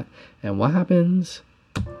breathing that. And what happens?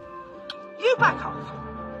 You back off.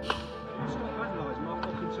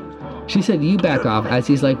 She said, "You back off," as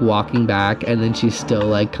he's like walking back, and then she's still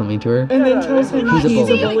like coming to her. And then tells him he's a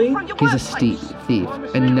bully. bully. He's a thief,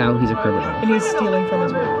 and now he's a criminal. And he's stealing from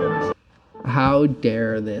his workplace. How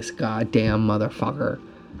dare this goddamn motherfucker?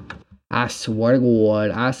 I swear to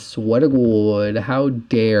God, I swear to God, how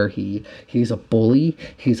dare he? He's a bully,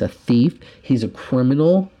 he's a thief, he's a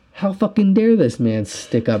criminal. How fucking dare this man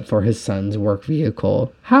stick up for his son's work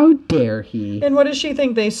vehicle? How dare he? And what does she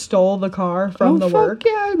think? They stole the car from the work?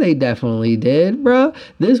 Yeah, they definitely did, bro.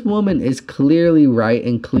 This woman is clearly right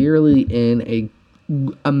and clearly in a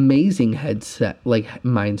amazing headset, like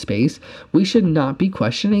mind space. We should not be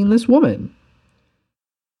questioning this woman.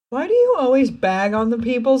 Why do you always bag on the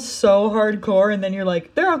people so hardcore and then you're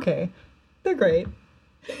like, they're okay. They're great.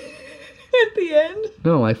 At the end.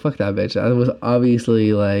 No, like, fuck that bitch. That was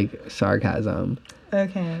obviously, like, sarcasm.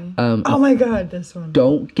 Okay. Oh my god, this one.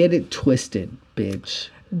 Don't get it twisted, bitch.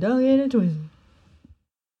 Don't get it twisted.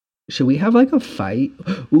 Should we have, like, a fight?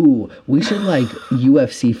 Ooh, we should, like,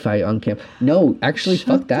 UFC fight on camp. No, actually,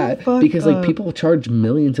 fuck that. Because, like, people charge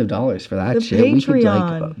millions of dollars for that The shit. We could,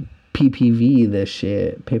 like, Patreon. PPV this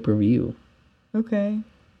shit. Pay-per-view. Okay.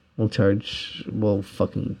 We'll charge,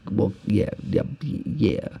 yeah.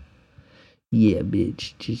 Yeah,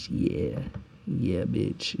 bitch, just yeah. Yeah,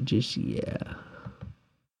 bitch, just yeah.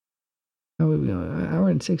 How are we going? Hour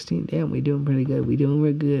and 16. Damn, we doing pretty good. We doing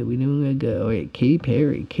real good. All right, Katy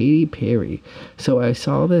Perry. So I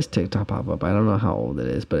saw this TikTok pop up. I don't know how old it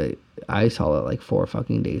is, but I saw it like 4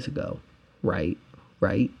 fucking days ago. Right?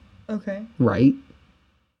 Okay. Right?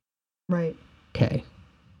 Okay.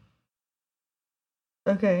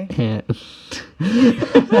 Okay.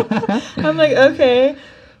 I'm like, okay.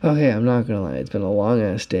 Okay, I'm not gonna lie. It's been a long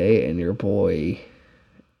ass day, and your boy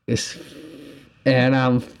is, and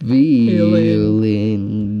I'm feeling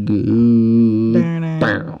good.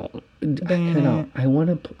 I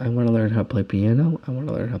wanna learn how to play piano. I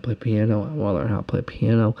wanna learn how to play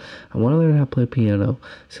piano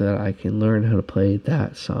so that I can learn how to play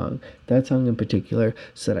that song in particular,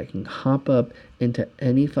 so that I can hop up into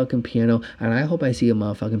any fucking piano, and I hope I see a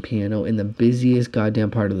motherfucking piano in the busiest goddamn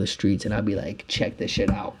part of the streets, and I'll be like, check this shit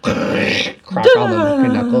out, crack all the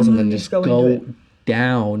fucking knuckles, and then just go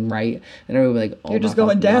down, right? And everybody will be like, oh, you're just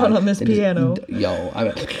going down on this piano. No,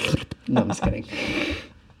 I'm just kidding.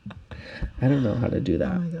 I don't know how to do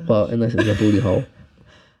that. Well, unless it's a booty hole.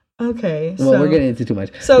 Okay. Well, we're getting into too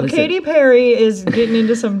much. So listen. Katy Perry is getting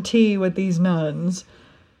into some tea with these nuns.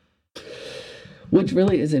 Which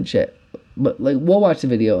really isn't shit. But like, we'll watch the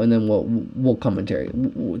video and then we'll commentary.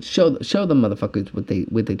 We'll show the motherfuckers what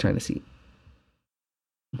they trying to see.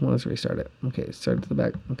 Well, let's restart it. Okay, start it to the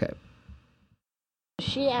back. Okay.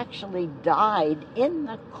 She actually died in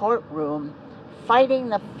the courtroom fighting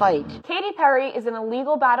the fight. Katy Perry is in a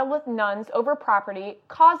legal battle with nuns over property,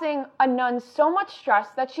 causing a nun so much stress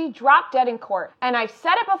that she dropped dead in court. And I've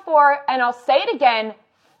said it before, and I'll say it again.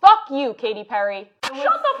 Fuck you, Katy Perry. Shut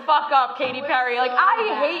the fuck up, Katy Perry. Like,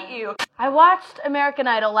 I hate you. I watched American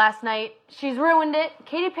Idol last night. She's ruined it.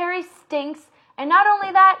 Katy Perry stinks. And not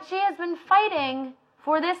only that, she has been fighting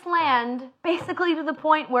for this land, basically to the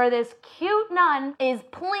point where this cute nun is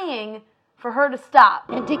pleading for her to stop.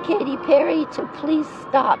 And to Katy Perry to please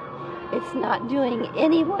stop. It's not doing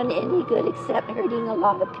anyone any good except hurting a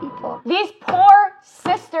lot of people. These poor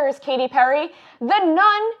sisters, Katy Perry, the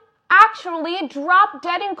nun actually dropped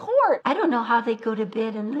dead in court. I don't know how they go to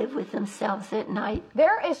bed and live with themselves at night.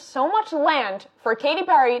 There is so much land for Katy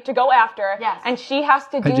Perry to go after, and she has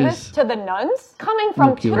to do this to the nuns? Coming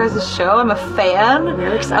from two... There's a show. I'm a fan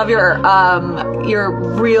of your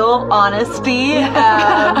real honesty,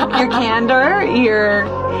 your candor, your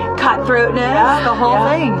cutthroatness, the whole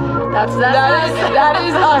thing. That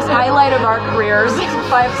is us. Highlight of our careers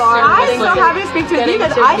by far. I'm so happy to speak to you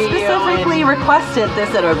because I specifically requested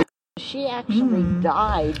this at our... She actually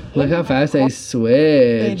died. Look how fast they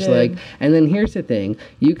switch. Like, and then here's the thing.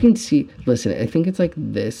 You can see, listen, I think it's like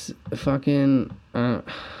this fucking,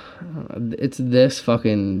 it's this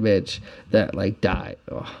fucking bitch that like died.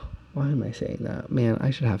 Oh, why am I saying that? Man, I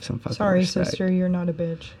should have some fucking Sorry, respect. sister, you're not a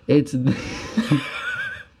bitch. It's...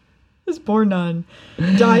 This poor nun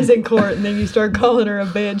dies in court and then you start calling her a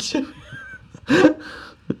bitch.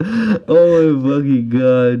 Oh my fucking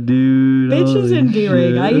god, dude. Bitch is Holy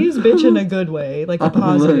endearing. shit. I use bitch in a good way, like a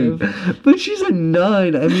positive. But she's a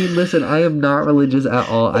nun. I mean, listen, I am not religious at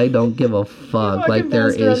all. I don't give a fuck. Like, there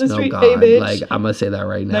is no God. Hey, like, I'm gonna say that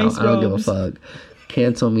right now. Nice I don't give a robes. fuck.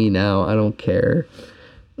 Cancel me now. I don't care.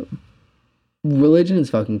 Religion is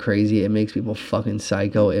fucking crazy. It makes people fucking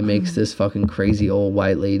psycho. It makes this fucking crazy old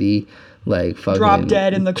white lady like fucking drop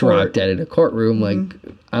dead in the court. Drop dead in a courtroom. Like,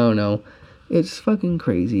 I don't know. It's fucking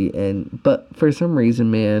crazy. But for some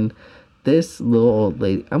reason, man, this little old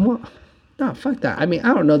lady, no, fuck that. I mean,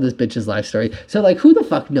 I don't know this bitch's life story. So, like, who the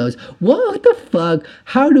fuck knows? What the fuck?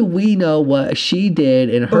 How do we know what she did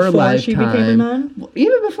in her lifetime? Before she became a nun?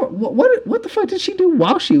 Even before. What the fuck did she do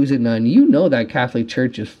while she was a nun? You know that Catholic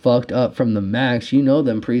Church is fucked up from the max. You know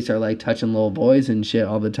them priests are, like, touching little boys and shit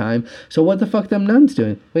all the time. So what the fuck them nuns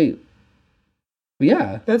doing? Wait.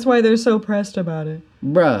 Yeah. That's why they're so pressed about it.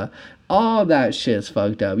 Bruh. All that shit's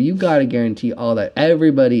fucked up. You gotta guarantee all that.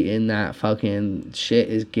 Everybody in that fucking shit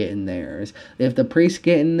is getting theirs. If the priest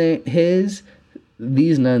getting his,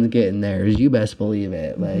 these nuns getting theirs. You best believe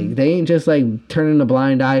it. Like, they ain't just like turning a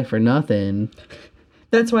blind eye for nothing.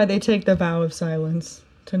 That's why they take the vow of silence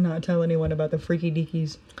to not tell anyone about the freaky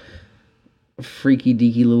deakies. Freaky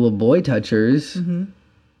deaky little boy touchers.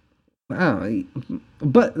 Wow.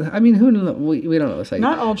 But I mean, who knows? We don't know. It's like,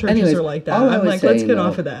 not all churches are like that. I'm like, let's get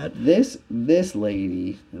off of that. This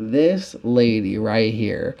lady right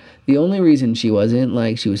here. The only reason she wasn't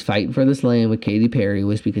like, she was fighting for this land with Katy Perry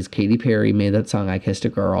was because Katy Perry made that song "I Kissed a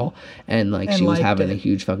Girl" and like she was having a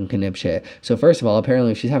huge fucking conniption. So first of all,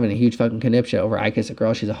 apparently if she's having a huge fucking conniption over "I Kissed a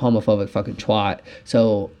Girl," she's a homophobic fucking twat.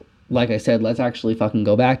 So like I said, let's actually fucking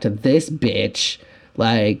go back to this bitch.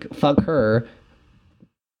 Like, fuck her.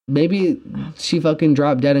 Maybe she fucking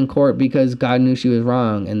dropped dead in court because God knew she was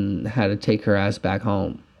wrong and had to take her ass back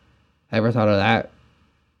home. Ever thought of that?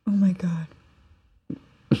 Oh my god.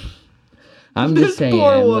 I'm just saying,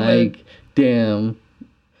 like, damn.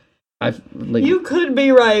 You could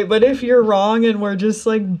be right, but if you're wrong and we're just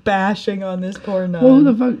like bashing on this poor nun. Well, who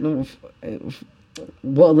the fuck?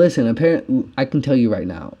 Well, listen, apparently, I can tell you right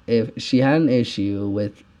now, if she had an issue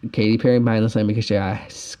with Katy Perry buying this land because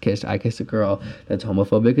I kissed a girl that's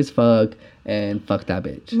homophobic as fuck, and fuck that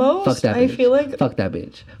bitch. Fuck that bitch. I feel like fuck that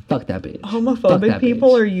bitch. Fuck that bitch. Homophobic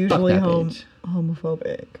people are usually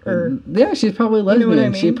homophobic. Or yeah, she's probably lesbian. You know what I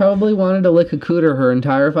mean? She probably wanted to lick a cooter her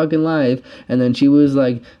entire fucking life, and then she was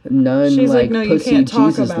like none. She's like, no, pussy you can't talk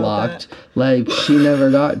Jesus about locked. that. Like, she never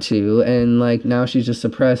got to, and like now she's just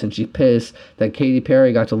suppressed, and she's pissed that Katy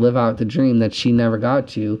Perry got to live out the dream that she never got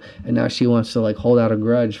to, and now she wants to like hold out a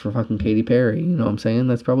grudge for fucking Katy Perry. You know what I'm saying?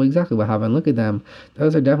 That's probably exactly what happened. Look at them;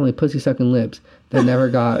 those are definitely pussy sucking lips that never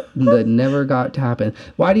got to happen.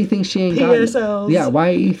 Why do you think she ain't got? PSLs. Yeah,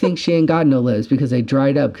 why do you think she ain't got no lips? Because they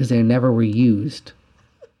dried up because they never were used.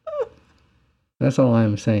 That's all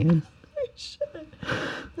I'm saying.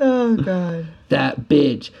 Oh god. That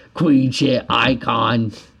bitch, queen shit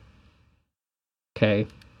icon. Okay.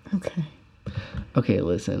 Okay. Okay,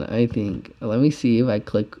 listen, I think, let me see if I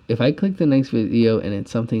click the next video and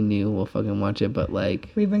it's something new, we'll fucking watch it, but like...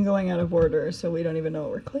 We've been going out of order, so we don't even know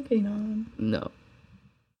what we're clicking on. No.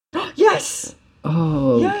 Yes!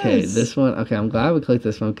 Oh, okay, Yes! this one, okay, I'm glad we clicked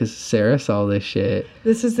this one because Sarah saw this shit.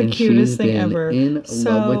 This is the and cutest she's thing been ever. in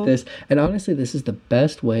love with this. And honestly, this is the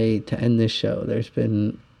best way to end this show. There's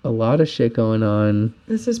been a lot of shit going on.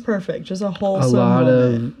 This is perfect. Just a A wholesome lot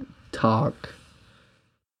moment. of talk.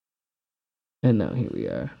 And now here we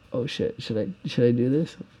are. Oh shit, should I do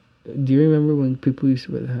this? Do you remember when people used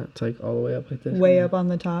to wear the hats like all the way up like this? Way up on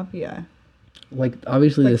the top, yeah. Like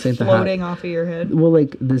obviously Like this ain't the hat. floating off of your head. Well,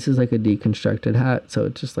 like this is like a deconstructed hat, so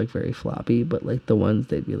it's just like very floppy. But like the ones,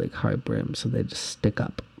 they'd be like high brim, so they just stick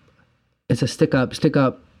up. It's a stick up. Pick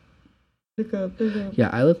up.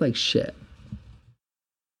 Yeah, I look like shit.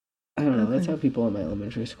 I don't know. That's Okay. how people in my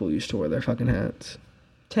elementary school used to wear their fucking hats.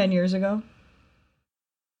 10 years ago?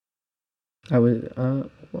 I would,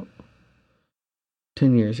 well,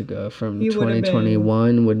 10 years ago from You would've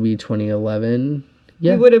 2021 would be 2011.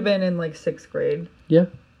 Yeah. You would have been in like 6th grade. Yeah.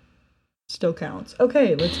 Still counts.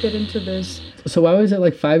 Okay, let's get into this. So why was it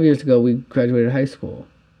like 5 years ago we graduated high school?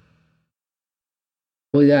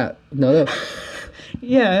 Well, yeah. No.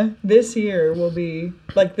 Yeah, this year will be,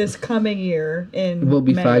 like this coming year in Will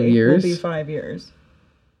be May 5 years? Will be 5 years.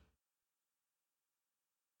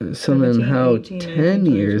 So then 17, how 18, 10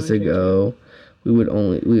 19, years 20, ago we would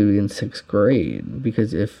be in 6th grade,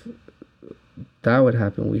 because if that would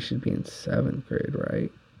happen we should be in 7th grade,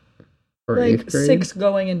 right? Or Like 8th grade? 6th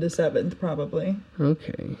going into 7th probably.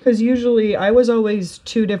 Okay. Because usually I was always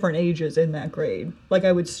 2 different ages in that grade. Like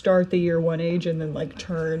I would start the year one age and then like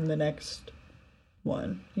turn the next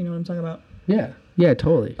one. You know what I'm talking about? Yeah,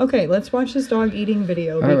 totally. Okay, let's watch this dog eating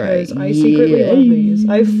video All because right. I secretly love these.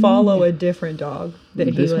 I follow a different dog that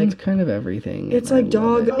he This one's like. kind of everything. It's and like I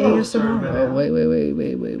love dog it. ASMR. Oh,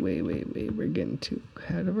 wait. We're getting too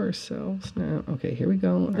ahead of ourselves now. Okay, here we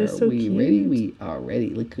go. They're Are so we cute. ready? We are ready.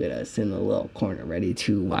 Look at us in the little corner, ready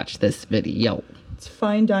to watch this video It's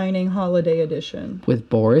fine dining holiday edition. with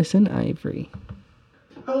Boris and Ivory.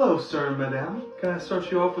 Hello, sir and madame. Can I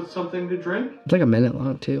start you off with something to drink? It's like a minute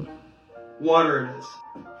long, too. Water it is.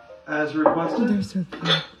 As requested. They're so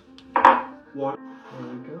cute. Water. There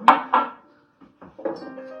we go.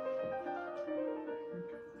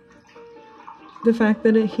 The fact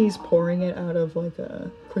that he's pouring it out of like a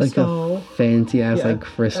crystal. Like a fancy ass, Yeah. like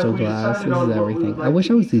crystal Have we glass. decided This on is what we everything. would I like wish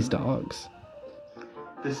to I was eat? these dogs.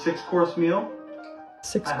 This 6-course meal.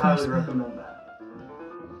 6 I course highly meal. recommend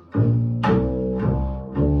that.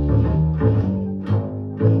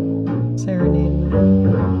 Serenade.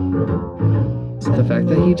 The fact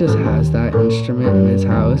that he just has that instrument in his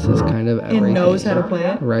house is kind of everything. And knows how to play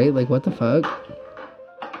it. Right? Like, what the fuck?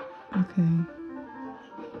 Okay.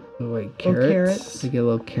 Like Little carrots. carrots. They get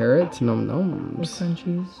little carrots. Nom Little noms.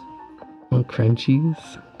 crunchies. Little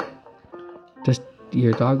crunchies. Just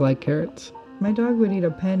your dog like carrots? My dog would eat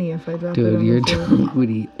a penny if I dropped it Dude, on your the floor. dog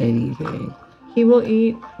would eat anything. He will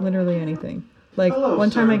eat literally anything. Like Hello, one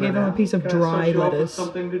time sir, I gave him a madame. piece of Can I start dry you off with lettuce.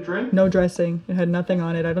 something to drink? No dressing. It had nothing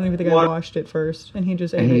on it. I don't even think I What? washed it first. And he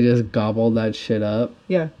just ate And he it. just gobbled that shit up.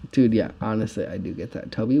 Yeah. Dude, yeah, honestly, I do get that.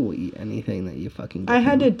 Toby will eat anything that you fucking give I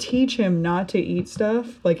had him. to teach him not to eat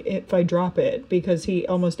stuff, like if I drop it, because he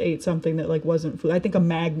almost ate something that like wasn't food. I think a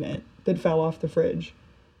magnet that fell off the fridge.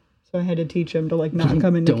 So I had to teach him to like not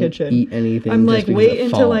come in the Don't kitchen. eat anything I'm just like, because wait it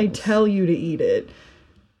until I falls." tell you to eat it.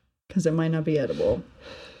 Because it might not be edible.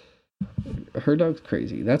 Her dog's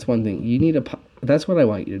crazy. That's one thing. You need a... That's what I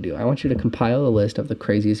want you to do. I want you to compile a list of the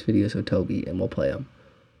craziest videos of Toby, and we'll play them.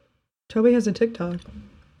 Toby has a TikTok.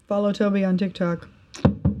 Follow Toby on TikTok.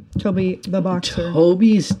 Toby the Boxer.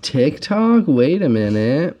 Toby's TikTok? Wait a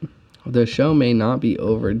minute. The show may not be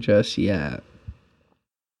over just yet.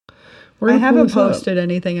 We're I gonna pull haven't this up. posted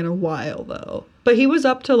anything in a while though. But he was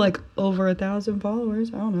up to like over 1,000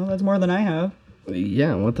 followers. I don't know. That's more than I have.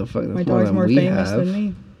 Yeah, what the fuck? That's My dog's than more we famous have. than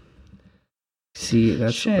me. See,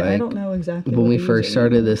 that's Shit, like... I don't know exactly. When what we he's first eating.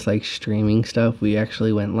 started this like streaming stuff, we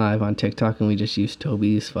actually went live on TikTok and we just used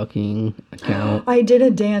Toby's fucking account. I did a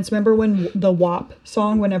dance. Remember when the WAP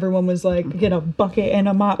song, when everyone was like, get a bucket and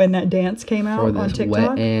a mop, and that dance came out For on this TikTok?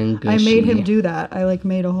 wet and I made him gushy. do that. I like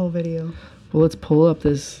made a whole video. Well, let's pull up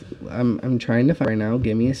this. I'm trying to find right now.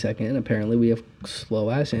 Give me a second. Apparently, we have slow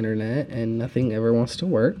ass internet and nothing ever wants to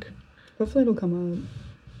work. Hopefully it'll come up.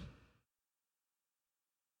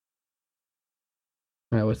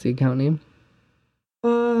 All right, what's the account name?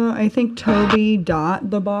 I think Toby dot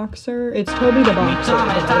the Boxer. It's Toby the Boxer.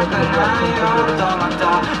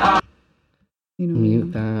 You know,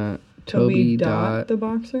 Mute that. Toby Toby dot dot. the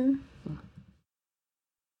Boxer.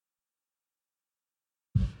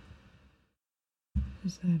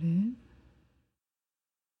 Is that it?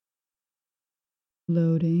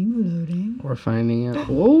 Loading. We're finding it.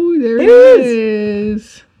 Oh, there it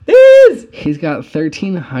is. He's got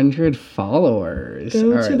 1,300 followers. Go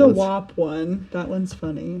All to right, the let's- WAP one. That one's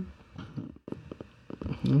funny.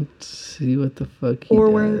 Let's see what the fuck he Or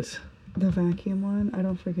where does. the vacuum one? I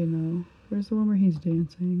don't freaking know. Where's the one where he's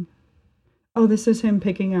dancing? Oh, this is him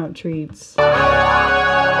picking out treats.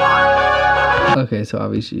 Okay, so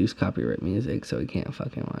obviously use copyright music, so we can't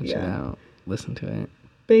fucking watch it Yeah. out. Listen to it.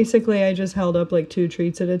 Basically, I just held up like 2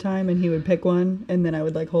 treats at a time and he would pick one and then I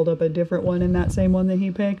would like hold up a different one in that same one that he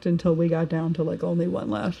picked until we got down to like only one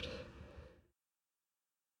left.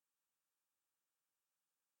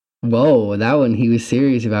 Whoa, that one he was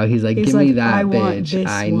serious about. He's like, He's give me like, that, "I want bitch. this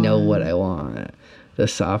I know one." what I want. The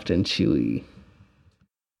soft and chewy.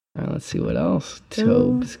 All right, let's see what else Go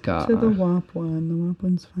Tobes got. to the WAP one. The WAP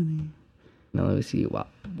one's funny. Now let me see. What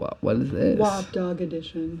is this? WAP Dog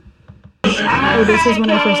Edition. Oh, this is when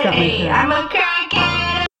I first got my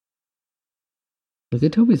cat. Look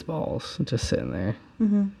at Toby's balls just sitting there.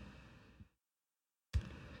 Mm-hmm.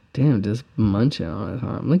 Damn, just munching on his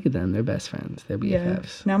arm. Look at them. They're best friends. They're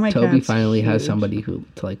BFFs. Now my Toby cat's finally has huge. somebody to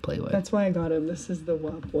like play with. That's why I got him. This is the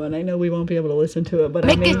WAP one. I know we won't be able to listen to it, but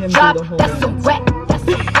I made him do the whole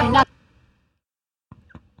dance.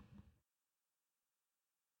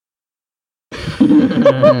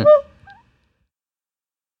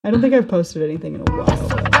 I don't think I've posted anything in a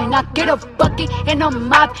while. And I get a bucket and a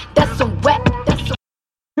mop that's so wet.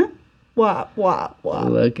 WAP.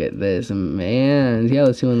 Look at this, man. Yeah,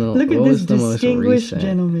 let's see when the Look what at was this the most distinguished recent?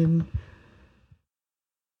 gentleman.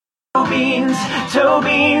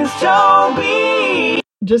 Toby.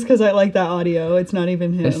 Just because I like that audio, it's not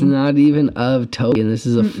even him. It's not even of Toby, and this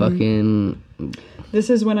is a fucking. This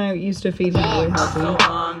is when I used to feed him really healthy.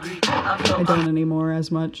 I don't anymore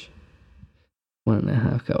as much.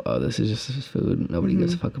 1.5 go. Oh, this is just his food. Nobody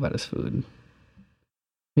gives a fuck about his food.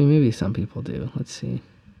 I mean, maybe some people do. Let's see.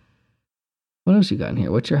 What else you got in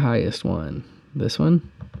here? What's your highest one? This one?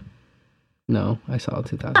 No, I saw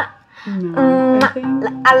 2,000. No, I think.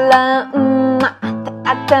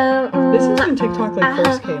 This is when TikTok like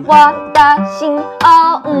first came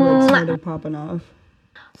out. Or like started popping off.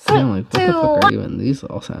 I'm like, what the fuck are even these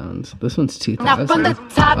all sounds? This one's 2,000. from the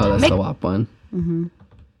top, Oh, that's make- the WAP one. Mm-hmm.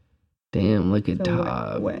 Damn, look at So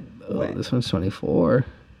Tob. wet. Oh, this one's 24.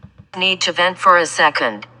 Need to vent for a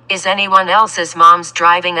second. Is anyone else's mom's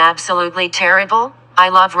driving absolutely terrible? I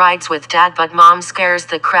love rides with dad, but mom scares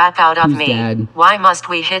the crap out of Who's me. dad? Why must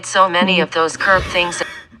we hit so many of those curb things?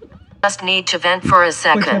 Just need to vent for a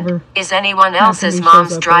second. Whichever Is anyone half of else's me mom's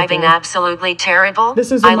shows up driving right there. absolutely terrible?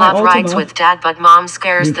 This is I in my love rides Ultima. with dad, but mom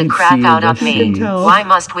scares You the can crap see out the of me. You can tell. Why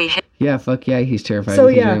must we hit? Yeah, fuck yeah, he's terrified So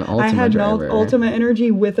because you're an yeah, I Ultima had driver. Ultima Energy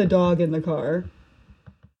with a dog in the car.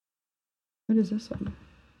 What is this one?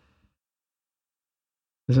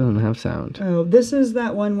 This doesn't have sound. Oh, this is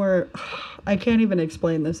that one where I can't even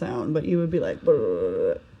explain the sound, but you would be like,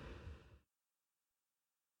 "Brrr."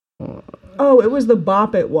 Oh, it was the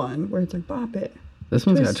Bop It one where it's like Bop It. This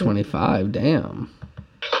one's got Twisted. 25. Damn.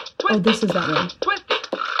 Oh, this is that one.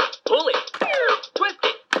 Pull it. Twist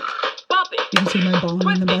it. Bop it. You can see my bong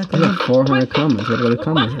in the I background. got 400 comments. What are the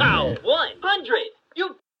comments in Wow. here? 100.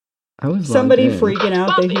 You. I was Somebody logged in. freaking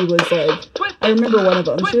out that he was like, I remember one of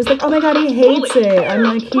them. She was like, "Oh my god, he hates it." I'm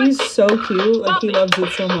like, he's so cute. Like he loves it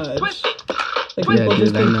so much. Like Yeah, people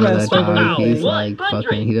just dude, I know that impressed over dog. He's anything. like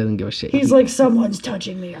fucking. He doesn't give a shit. He's like, someone's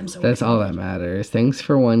touching me. I'm so. That's all that matters. Thanks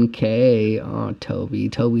for 1K. Oh, Toby.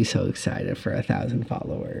 Toby's so excited for 1,000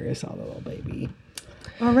 followers. Oh, little baby.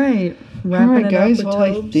 All right, All wrapping right, it guys. up with Well,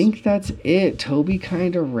 I Tobes. think that's it. Toby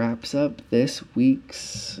kind of wraps up this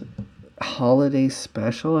week's holiday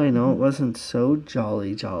special. I know it wasn't so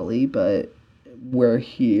jolly, but we're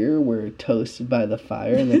here. We're toasted by the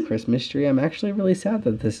fire and the Christmas tree. I'm actually really sad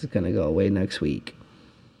that this is going to go away next week.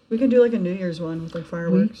 We can do like a New Year's one with like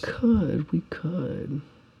fireworks. We could.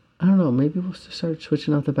 I don't know. Maybe we'll start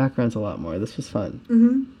switching out the backgrounds a lot more. This was fun.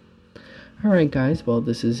 Mm-hmm. All right, guys. Well,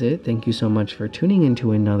 this is it. Thank you so much for tuning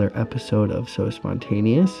into another episode of So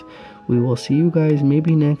Spontaneous. We will see you guys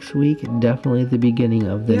maybe next week. Definitely the beginning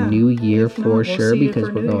of the new year If not, for we'll sure, see you because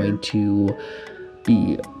for we're New going Year. to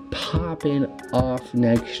be popping off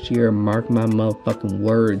next year. Mark my motherfucking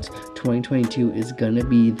words. 2022 is gonna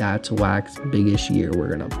be That's Whack's biggest year. We're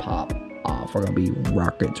gonna pop off. We're gonna be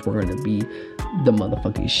rockets. We're gonna be the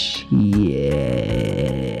motherfucking shit.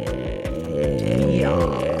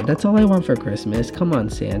 That's all I want for Christmas. Come on,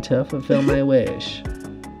 Santa, fulfill my wish.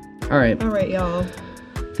 All right. All right, y'all.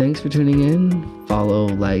 Thanks for tuning in. Follow,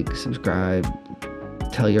 like, subscribe,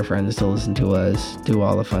 tell your friends to listen to us, do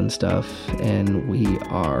all the fun stuff, and we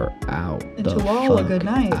are out. And to all a good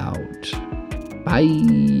night. Out.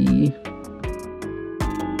 Bye.